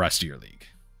Burn the rest of your league.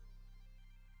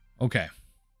 Okay.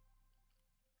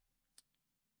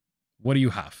 What do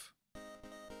you have?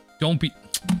 Don't be...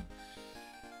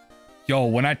 Yo,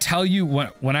 when I tell you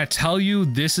when I tell you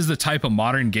this is the type of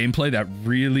modern gameplay that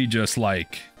really just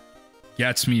like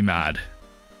gets me mad.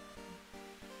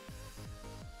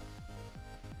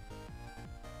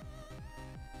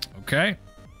 Okay.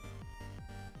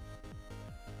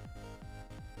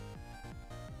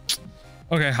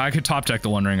 Okay, I could top deck the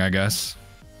One Ring, I guess.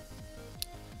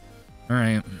 All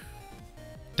right.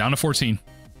 Down to 14.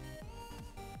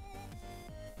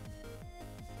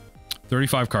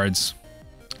 35 cards.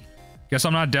 Guess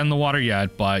I'm not dead in the water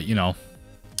yet, but you know.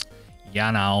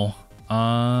 Yeah, now.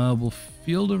 We'll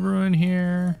Field of Ruin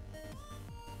here.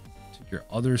 Take your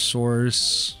other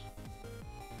source.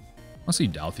 Honestly,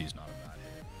 Douthie's not a bad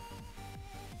hit.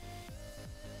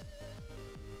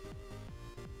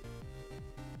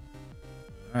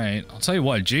 Alright, I'll tell you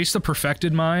what, Jace the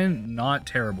Perfected Mind, not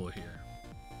terrible here.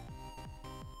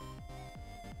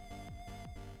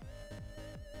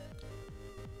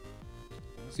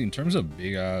 Let's see, in terms of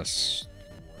big ass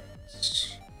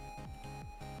threats.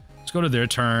 Let's go to their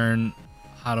turn.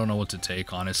 I don't know what to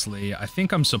take, honestly. I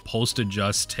think I'm supposed to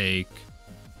just take...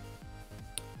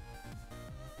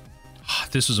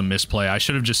 This was a misplay. I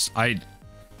should have just... I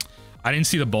didn't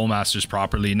see the Bowmasters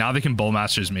properly. Now they can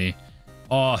Bowmasters me.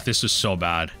 Oh, this is so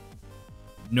bad.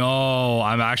 No,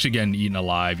 I'm actually getting eaten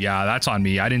alive. Yeah, that's on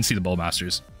me. I didn't see the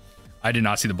Bowmasters. I did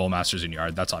not see the Bowmasters in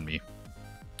yard. That's on me.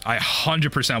 I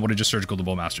 100% would have just surgical the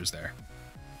Bowmasters there.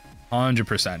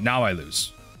 100%. Now I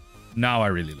lose. Now I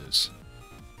really lose.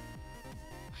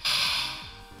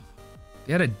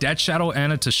 They had a Death Shadow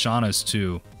and a Tashanas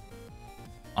too.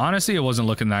 Honestly, it wasn't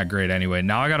looking that great anyway.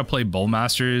 Now I gotta play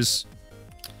Bowmasters.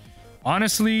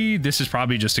 Honestly, this is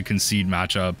probably just a concede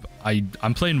matchup.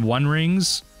 I'm playing One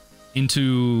Rings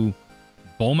into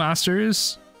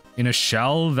Bowmasters in a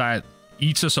shell that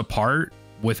eats us apart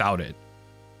without it.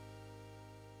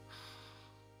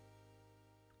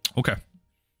 Okay.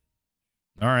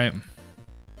 All right.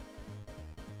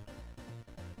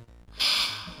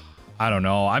 I don't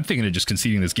know. I'm thinking of just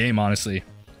conceding this game, honestly.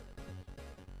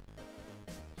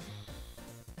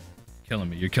 Killing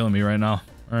me. You're killing me right now.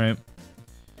 All right.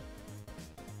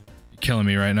 You're killing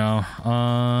me right now.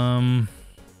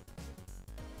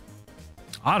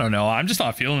 I don't know. I'm just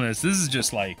not feeling this. This is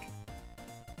just like...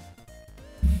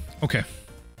 Okay.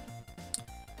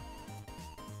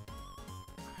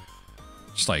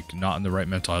 Just like not in the right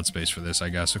mental headspace for this, I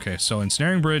guess. Okay, so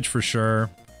Ensnaring Bridge for sure.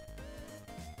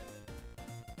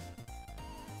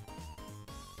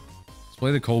 Let's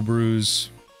play the Cold Brews.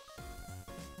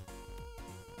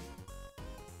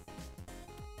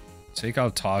 Take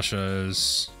out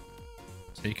Tasha's.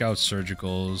 Take out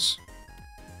Surgicals.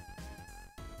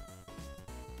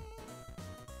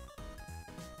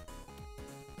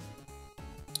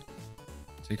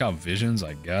 Take out Visions,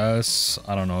 I guess.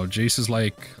 I don't know. Jace is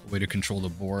like a way to control the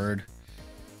board.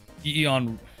 EE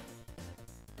on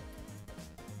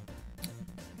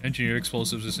Engineer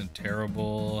Explosives isn't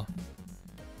terrible.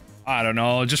 I don't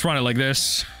know. Just run it like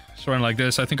this. Just run it like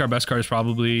this. I think our best card is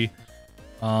probably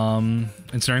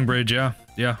Ensnaring Bridge. Yeah.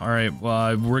 Yeah. All right.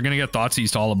 Well, we're going to get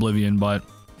Thoughtseize to all oblivion, but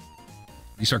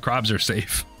at least our crabs are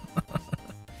safe. At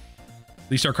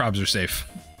least our crabs are safe.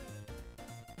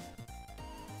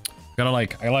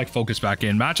 I like focus back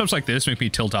in. Matchups like this make me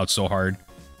tilt out so hard.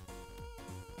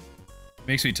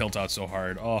 Makes me tilt out so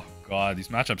hard. Oh god, these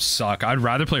matchups suck. I'd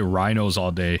rather play Rhinos all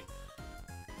day.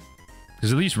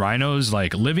 Because at least Rhinos,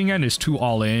 like, Living End is too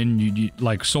all in. You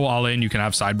like so all in you can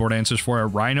have sideboard answers for it.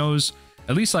 Rhinos,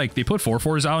 at least like they put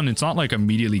 4/4s out and it's not like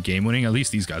immediately game winning. At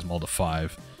least these guys mull to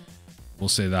 5. We'll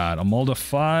say that. A mull to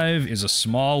 5 is a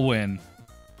small win.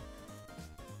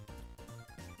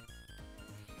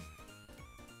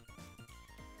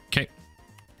 Okay.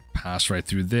 Pass right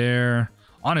through there.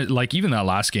 On it, like, even that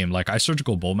last game, like, I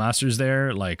Surgical Bowmasters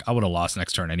there, like, I would have lost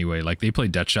next turn anyway. Like, they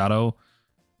played Death Shadow.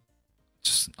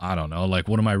 Just, I don't know. Like,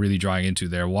 what am I really drawing into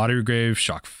there? Watery Grave,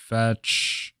 Shock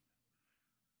Fetch.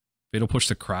 Fatal Push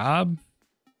the Crab.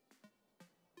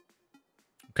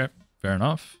 Okay, fair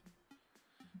enough.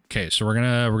 Okay, so we're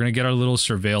gonna get our little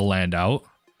Surveil land out.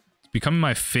 It's becoming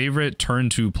my favorite turn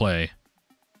 2 play.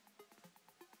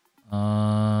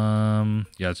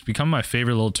 Yeah, it's become my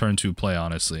favorite little turn 2 play,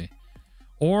 honestly.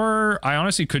 Or I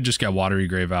honestly could just get Watery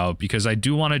Grave out because I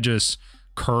do want to just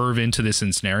curve into this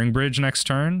Ensnaring Bridge next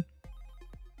turn.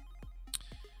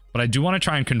 But I do want to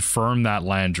try and confirm that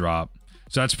land drop.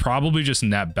 So that's probably just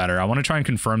net better. I want to try and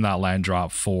confirm that land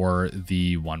drop for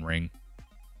the One Ring.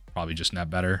 Probably just net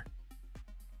better.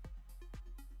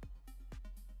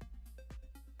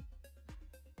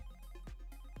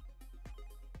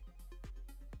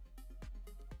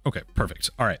 Okay, perfect.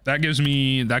 All right, that gives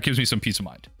me some peace of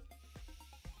mind.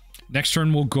 Next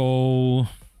turn we'll go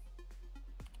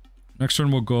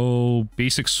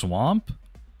Basic Swamp.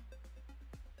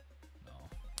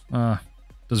 No.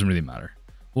 Doesn't really matter.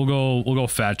 We'll go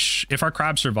Fetch. If our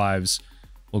crab survives,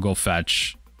 we'll go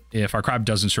Fetch. If our crab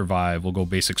doesn't survive, we'll go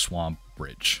Basic Swamp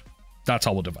Bridge. That's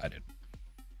how we'll divide it.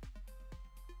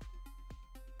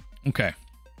 Okay.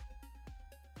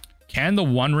 Can the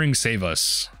One Ring save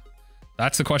us?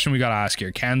 That's the question we gotta ask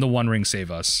here. Can the One Ring save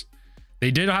us?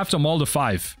 They did have to mull to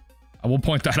 5. I will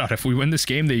point that out. If we win this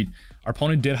game, our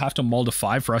opponent did have to mull to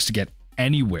 5 for us to get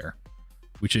anywhere,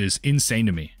 which is insane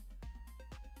to me.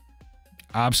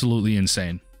 Absolutely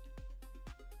insane.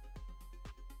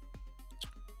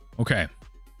 Okay.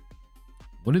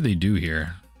 What did they do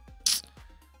here?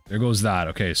 There goes that.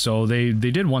 Okay, so they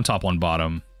did 1 top, 1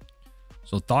 bottom.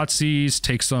 So Thoughtseize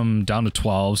takes them down to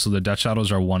 12, so the Death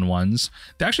Shadows are 1/1s.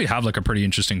 They actually have like a pretty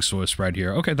interesting spread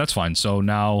here. Okay, that's fine. So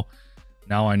now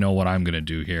I know what I'm gonna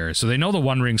do here. So they know the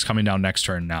One Ring's coming down next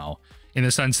turn now, in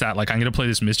the sense that like I'm gonna play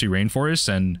this Misty Rainforest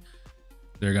and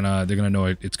they're gonna know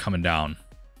it's coming down,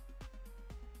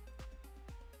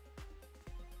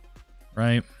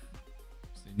 right?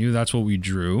 So they knew that's what we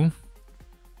drew.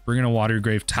 Bringing a Watery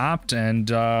Grave tapped,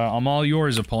 and I'm all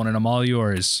yours, opponent. I'm all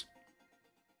yours.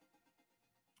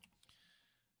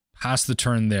 Pass the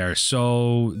turn there.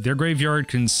 So their graveyard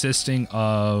consisting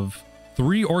of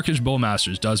 3 Orcish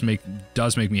Bowmasters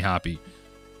does make me happy.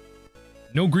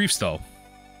 No griefs though.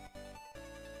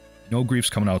 No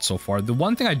griefs coming out so far. The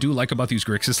one thing I do like about these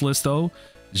Grixis lists though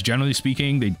is, generally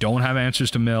speaking, they don't have answers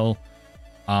to mill.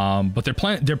 But their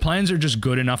plans are just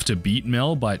good enough to beat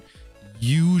mill, but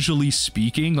usually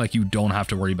speaking, like, you don't have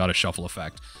to worry about a shuffle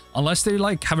effect. Unless they,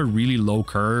 like, have a really low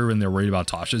curve and they're worried about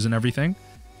Tashas and everything.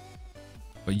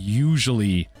 But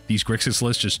usually, these Grixis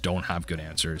lists just don't have good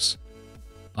answers.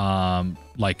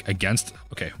 Like, against...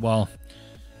 Okay, well...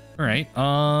 Alright,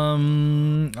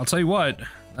 I'll tell you what.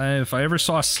 If I ever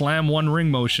saw a slam one ring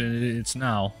motion, it's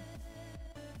now.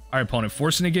 Alright, opponent.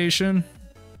 Force negation.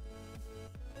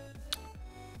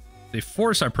 They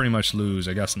force, I pretty much lose.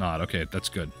 I guess not. Okay, that's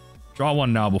good. Draw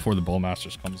one now before the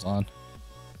Bowmasters comes on.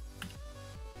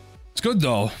 It's good,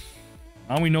 though.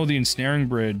 Now we know the Ensnaring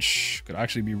Bridge could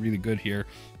actually be really good here.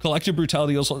 Collective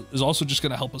Brutality is also just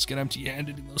going to help us get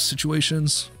empty-handed in those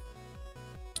situations.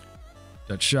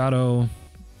 That Shadow.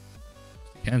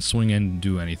 Can't swing in and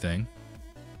do anything.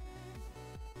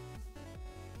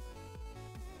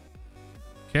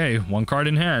 Okay, one card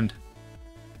in hand.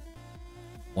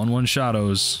 1/1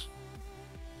 Shadows.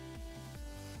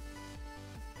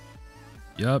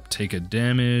 Yup, take a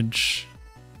damage.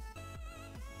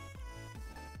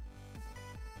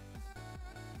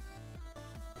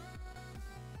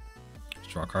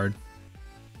 Draw a card.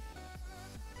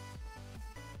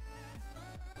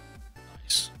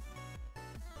 Nice.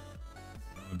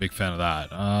 I'm a big fan of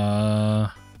that.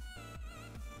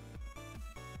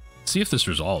 Let's see if this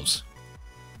resolves.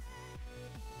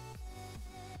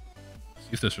 See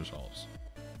if this resolves.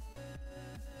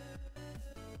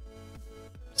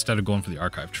 Instead of going for the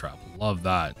Archive Trap. Love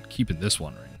that. Keeping this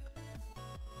one ring.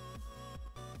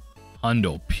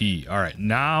 Hundo P. Alright,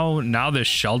 now this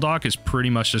Shelldock is pretty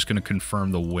much just going to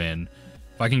confirm the win.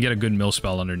 If I can get a good mill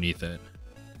spell underneath it.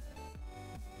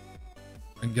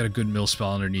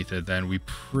 Then we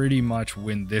pretty much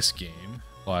win this game.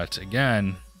 But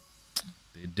again,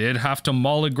 they did have to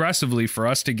mull aggressively for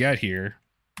us to get here.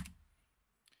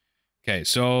 Okay,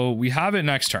 so we have it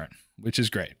next turn, which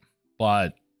is great.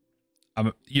 But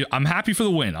I'm happy for the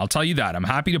win. I'll tell you that. I'm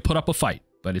happy to put up a fight,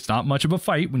 but it's not much of a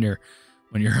fight when you're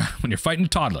fighting a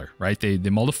toddler, right? They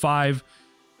mulled a 5,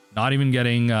 not even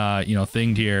getting you know,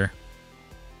 thinged here.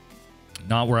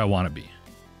 Not where I want to be.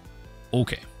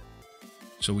 Okay.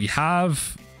 So we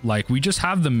have, like, we just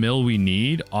have the mill we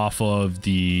need off of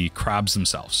the crabs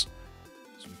themselves.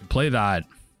 So we can play that.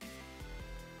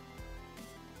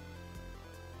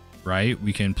 Right?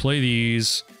 We can play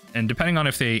these, and depending on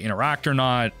if they interact or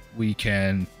not, we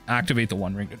can activate the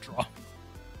one ring to draw.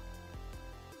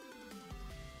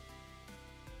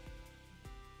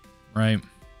 Right?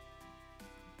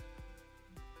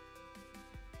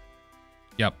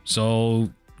 Yep. So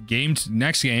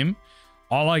next game,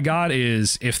 all I got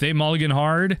is if they mulligan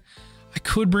hard, I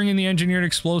could bring in the engineered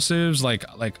explosives. Like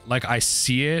I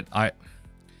see it. I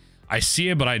see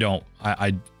it, but I don't.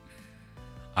 I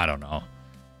don't know.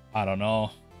 I don't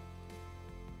know.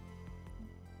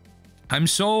 I'm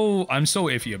so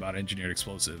iffy about engineered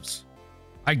explosives.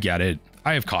 I get it.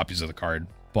 I have copies of the card,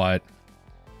 but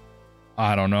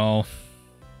I don't know.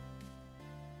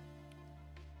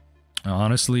 I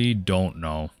honestly don't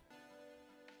know.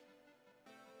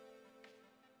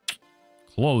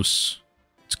 Close.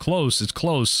 It's close. It's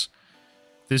close.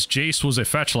 This Jace was a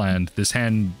fetch land. This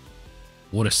hand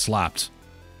would have slapped.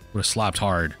 Would have slapped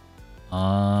hard.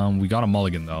 We got a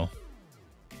mulligan though.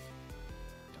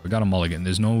 We got a mulligan.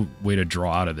 There's no way to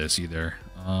draw out of this either.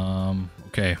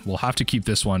 Okay, we'll have to keep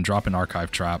this one. Drop an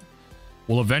Archive Trap.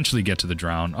 We'll eventually get to the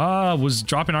drown. Was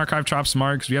dropping Archive Trap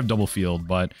smart? Because we have double field,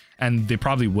 but... And they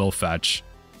probably will fetch.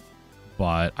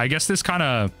 But I guess this kind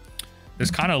of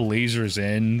lasers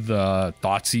in the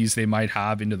Thoughtseize they might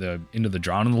have into the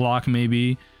drown in the Loch,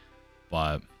 maybe.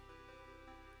 But...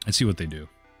 let's see what they do.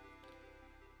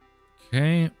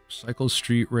 Okay, Cycle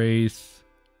Street Wraith.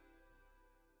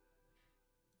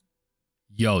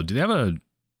 Yo, do they have a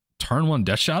turn 1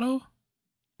 Death Shadow?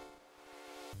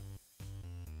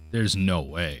 There's no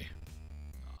way.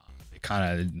 They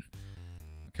kind of...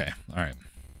 Okay, alright.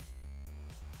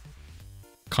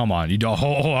 Come on, you don't...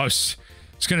 Oh, I was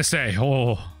gonna say,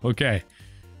 oh, okay.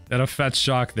 That a fetch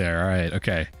shock there, alright,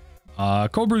 okay.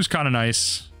 Cobra's kind of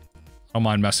nice. I don't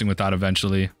mind messing with that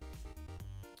eventually.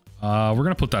 We're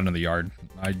gonna put that in the yard.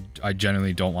 I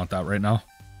genuinely don't want that right now.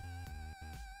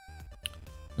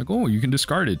 Like, oh, you can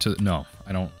discard it to... No,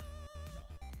 I don't.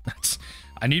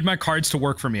 I need my cards to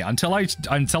work for me. Until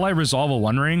I resolve a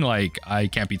one ring, like, I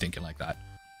can't be thinking like that.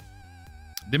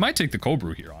 They might take the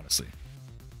Cobra here, honestly.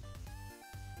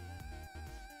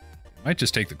 They might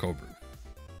just take the Cobra.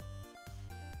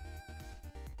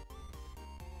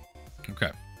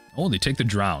 Okay. Oh, they take the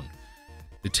drown.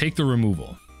 They take the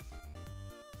removal.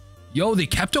 Yo, they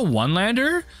kept a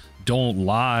one-lander? Don't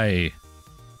lie.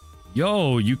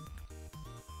 Yo, you...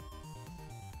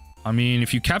 I mean,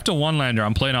 if you kept a one-lander,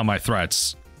 I'm playing on my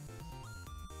threats.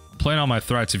 I'm playing on my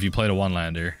threats if you played a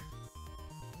one-lander.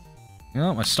 You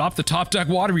know, I stopped the top deck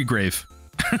Watery Grave.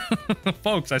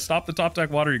 Folks, I stopped the top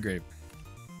deck Watery Grave.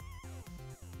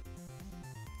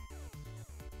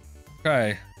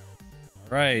 Okay.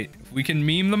 Alright. If we can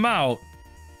meme them out.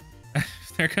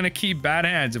 They're gonna keep bad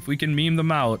hands if we can meme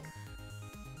them out.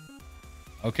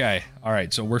 Okay.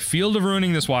 Alright, so we're Field of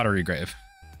Ruining this Watery Grave.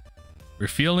 We're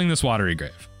fielding this Watery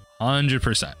Grave.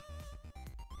 100%.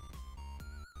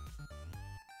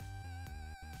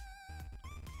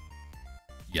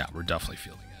 Yeah, we're definitely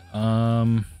fielding it. So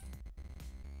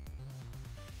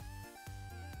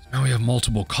now we have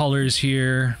multiple colors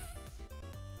here.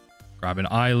 Grab an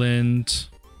island.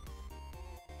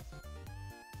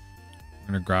 We're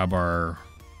gonna grab our,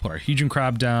 put our Hedron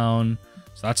Crab down.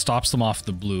 So that stops them off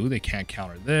the blue. They can't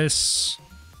counter this.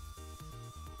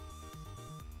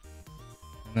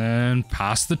 And then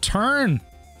pass the turn.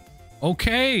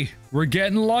 Okay, we're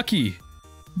getting lucky.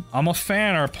 I'm a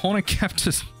fan. Our opponent kept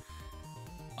us.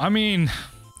 I mean,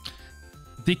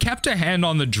 they kept a hand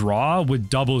on the draw with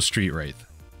double Street Wraith.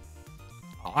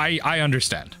 I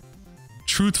understand.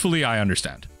 Truthfully, I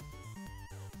understand.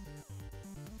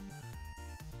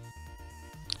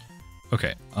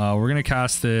 Okay, we're gonna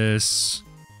cast this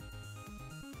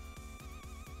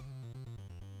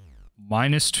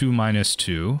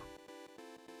 -2/-2,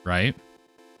 right?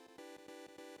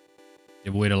 You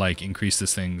have a way to like increase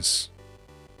this thing's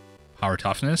power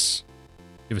toughness.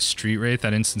 You have a Street Wraith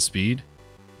at instant speed.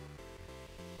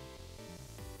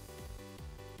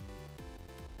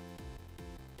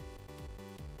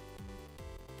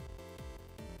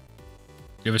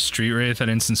 You have a Street Wraith at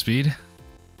instant speed.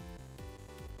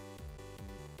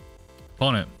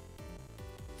 Opponent.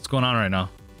 What's going on right now?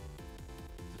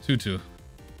 2/2.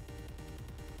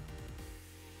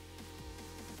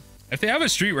 If they have a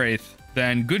Street Wraith,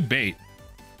 then good bait.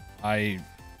 I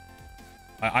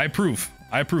approve.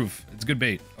 I approve. It's good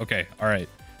bait. Okay, alright.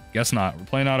 Guess not. We're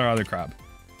playing out our other crab.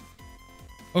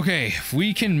 Okay, if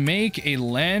we can make a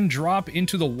land drop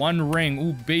into the One Ring.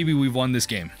 Ooh, baby, we've won this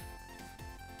game.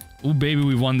 Ooh, baby,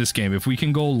 we've won this game. If we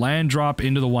can go land drop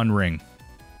into the One Ring.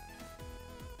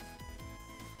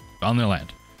 Found their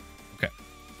land. Okay.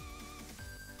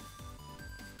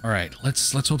 Alright,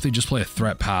 let's hope they just play a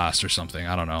threat pass or something.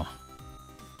 I don't know.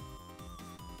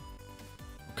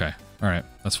 Okay, alright,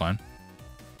 that's fine.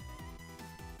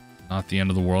 Not the end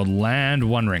of the world. Land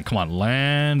One Ring. Come on,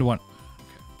 land one.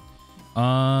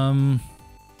 Okay.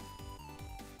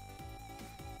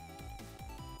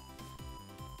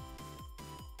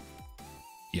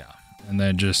 Yeah, and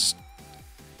then just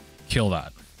kill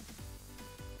that.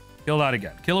 Kill that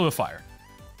again. Kill it with fire.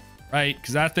 Right?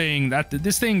 Because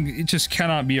this thing, it just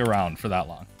cannot be around for that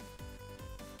long.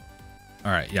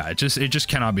 Alright, yeah, it just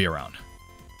cannot be around.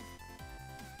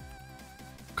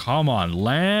 Come on,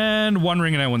 land One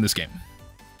Ring and I win this game.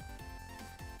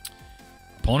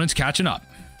 Opponent's catching up.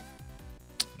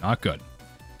 Not good.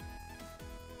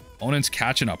 Opponent's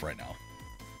catching up right now.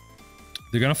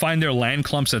 They're gonna find their land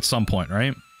clumps at some point,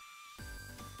 right?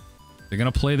 They're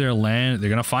gonna play their land.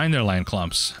 They're gonna find their land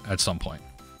clumps at some point.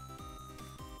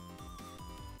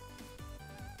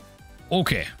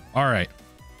 Okay, all right.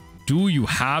 Do you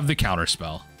have the counter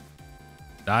spell?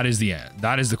 That is the end.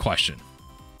 That is the question.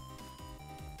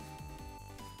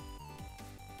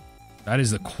 That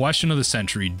is the question of the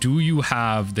century. Do you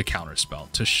have the counter spell?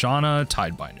 Tashana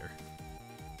Tidebinder.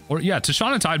 Or yeah,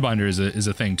 Tashana Tidebinder is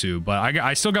a thing too, but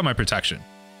I still got my protection.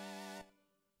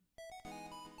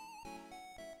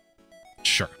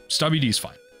 Sure, Stubby D's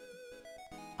fine.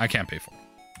 I can't pay for it.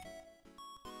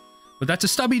 But that's a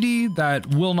Stubby D that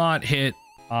will not hit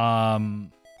a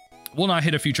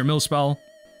future mill spell.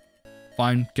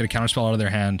 Fine, get a counter spell out of their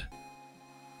hand.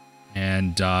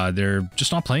 And they're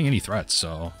just not playing any threats,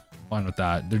 so fine with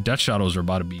that. Their Death Shadows are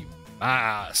about to be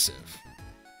massive.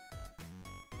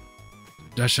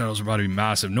 Death Shadows are about to be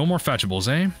massive. No more fetchables,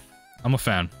 eh? I'm a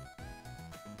fan.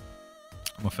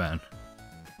 I'm a fan.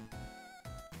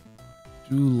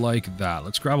 Do like that.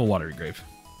 Let's grab a Watery Grave.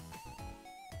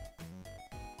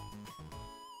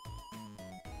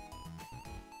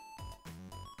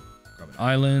 Grab an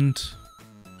island.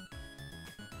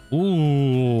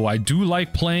 Ooh, I do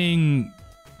like playing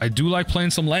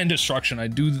some land destruction. I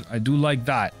do like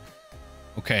that.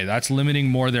 Okay, that's limiting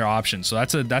more of their options. So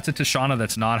that's a Tashana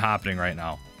that's not happening right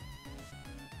now.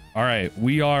 All right,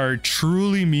 we are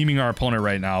truly memeing our opponent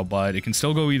right now, but it can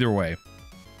still go either way.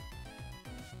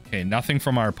 Okay, nothing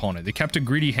from our opponent. They kept a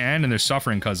greedy hand and they're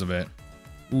suffering because of it.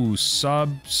 Ooh,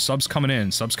 sub's coming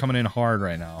in. Sub's coming in hard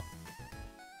right now.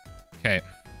 Okay.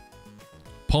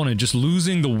 opponent just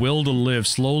losing the will to live.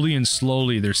 Slowly and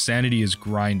slowly, their sanity is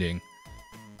grinding.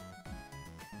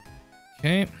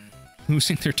 Okay.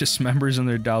 Losing their Dismembers and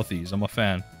their Douthies. I'm a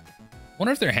fan.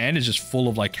 Wonder if their hand is just full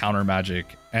of, like, counter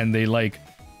magic. And they, like...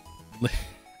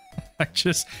 I'm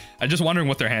just wondering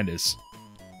what their hand is.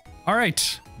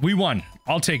 Alright. We won.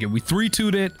 I'll take it. We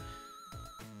 3-2'd it.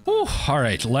 Whew.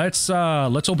 Alright. Let's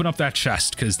open up that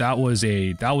chest. Because that was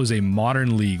a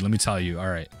modern league. Let me tell you.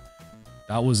 Alright.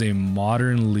 That was a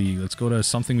modern league. Let's go to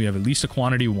something we have at least a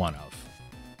quantity 1 of.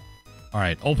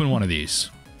 Alright. Open one of these.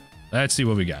 Let's see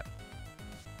what we got.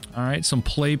 Alright, some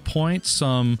play points,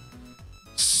 some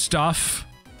stuff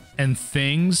and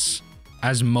things.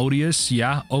 Asmodeus,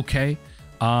 yeah, okay.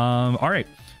 Alright.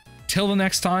 Till the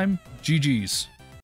next time, GG's.